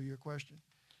essence of your question.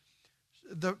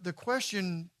 The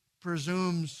question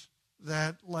presumes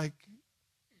that, like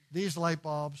these light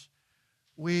bulbs,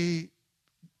 we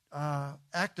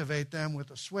activate them with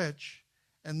a switch,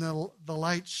 and the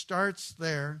light starts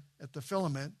there at the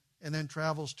filament and then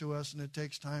travels to us, and it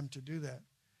takes time to do that.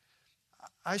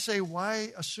 I say,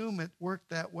 why assume it worked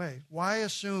that way? Why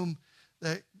assume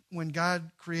that when God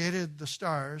created the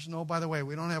stars, and oh, by the way,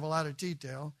 we don't have a lot of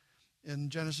detail. In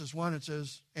Genesis 1, it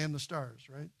says, and the stars,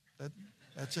 right?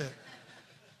 That's it.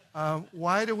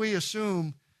 Why do we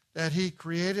assume that he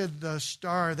created the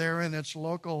star there in its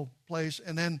local place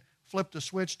and then flipped a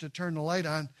switch to turn the light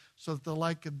on so that the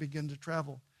light could begin to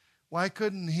travel? Why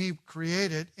couldn't he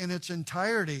create it in its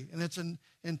entirety, in its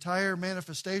entire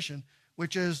manifestation,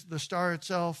 which is the star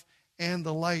itself and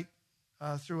the light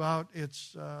throughout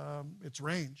its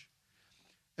range?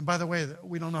 And by the way,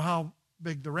 we don't know how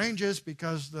big the range is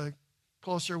because the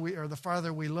closer the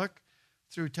farther we look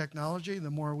through technology,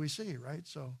 the more we see, right?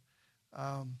 So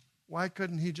why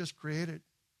couldn't he just create it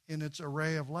in its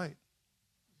array of light?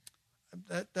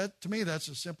 That to me, that's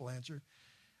a simple answer.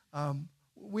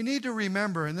 We need to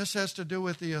remember, and this has to do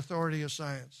with the authority of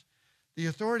science. The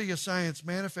authority of science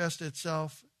manifests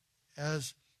itself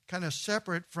as kind of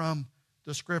separate from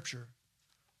the Scripture,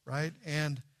 right?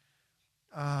 And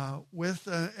with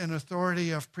an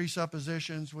authority of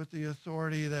presuppositions, with the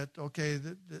authority that, okay,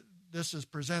 this is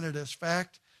presented as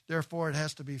fact, therefore it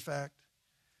has to be fact.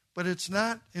 But it's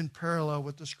not in parallel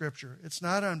with the Scripture. It's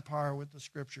not on par with the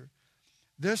Scripture.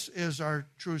 This is our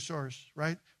true source,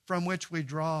 right, from which we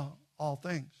draw all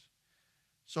things.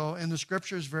 So, and the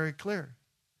Scripture is very clear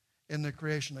in the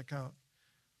creation account.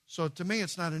 So to me,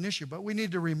 it's not an issue, but we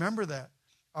need to remember that.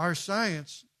 Our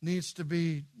science needs to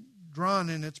be drawn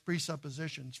in its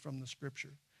presuppositions from the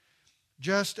Scripture,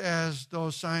 just as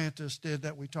those scientists did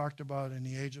that we talked about in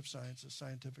the age of science, the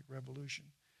scientific revolution.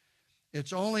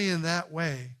 It's only in that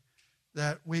way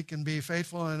that we can be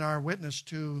faithful in our witness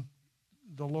to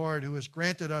the Lord, who has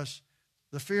granted us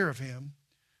the fear of him,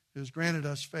 who has granted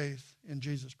us faith in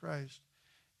Jesus Christ.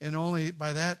 And only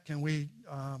by that can we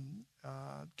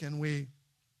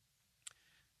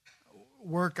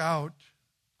work out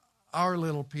our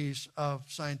little piece of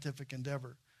scientific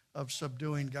endeavor, of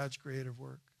subduing God's creative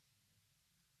work.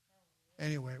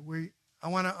 Anyway, I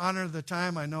want to honor the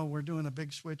time. I know we're doing a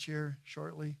big switch here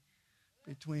shortly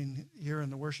between here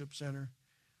and the worship center.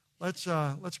 Let's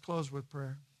close with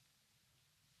prayer.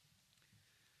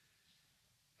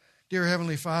 Dear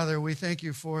Heavenly Father, we thank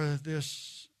you for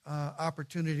this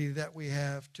opportunity that we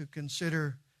have to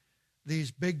consider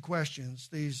these big questions,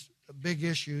 these big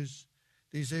issues,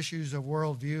 these issues of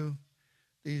worldview,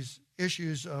 these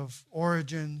issues of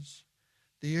origins,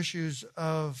 the issues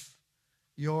of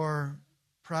your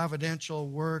providential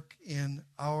work in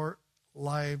our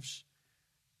lives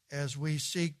as we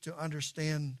seek to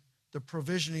understand the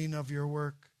provisioning of your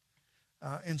work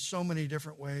in so many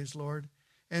different ways, Lord.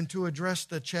 and to address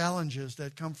the challenges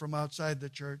that come from outside the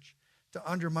church to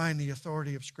undermine the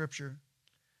authority of Scripture.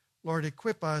 Lord,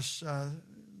 equip us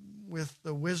with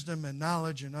the wisdom and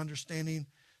knowledge and understanding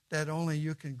that only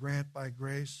you can grant by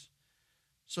grace,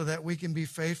 so that we can be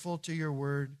faithful to your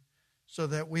word, so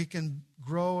that we can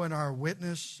grow in our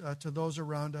witness to those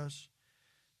around us,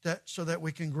 so that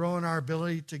we can grow in our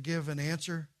ability to give an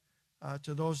answer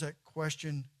to those that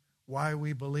question why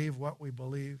we believe what we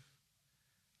believe,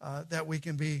 that we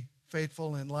can be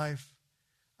faithful in life,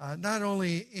 not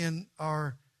only in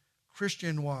our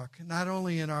Christian walk, not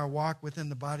only in our walk within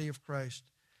the body of Christ,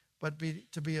 but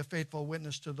to be a faithful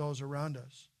witness to those around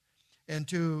us, and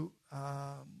to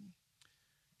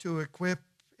equip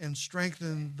and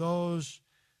strengthen those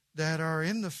that are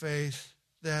in the faith,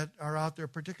 that are out there,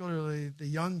 particularly the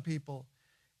young people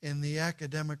in the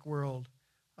academic world,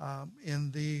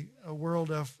 in the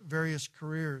world of various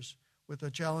careers, with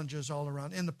the challenges all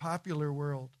around, in the popular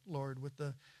world, Lord, with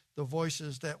the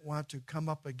voices that want to come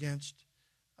up against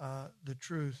the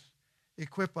truth.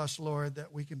 Equip us, Lord,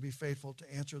 that we can be faithful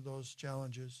to answer those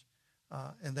challenges,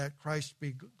 and that Christ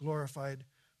be glorified,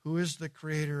 who is the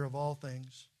creator of all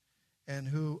things and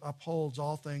who upholds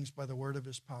all things by the word of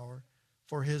his power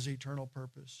for his eternal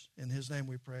purpose. In his name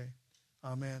we pray.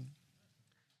 Amen.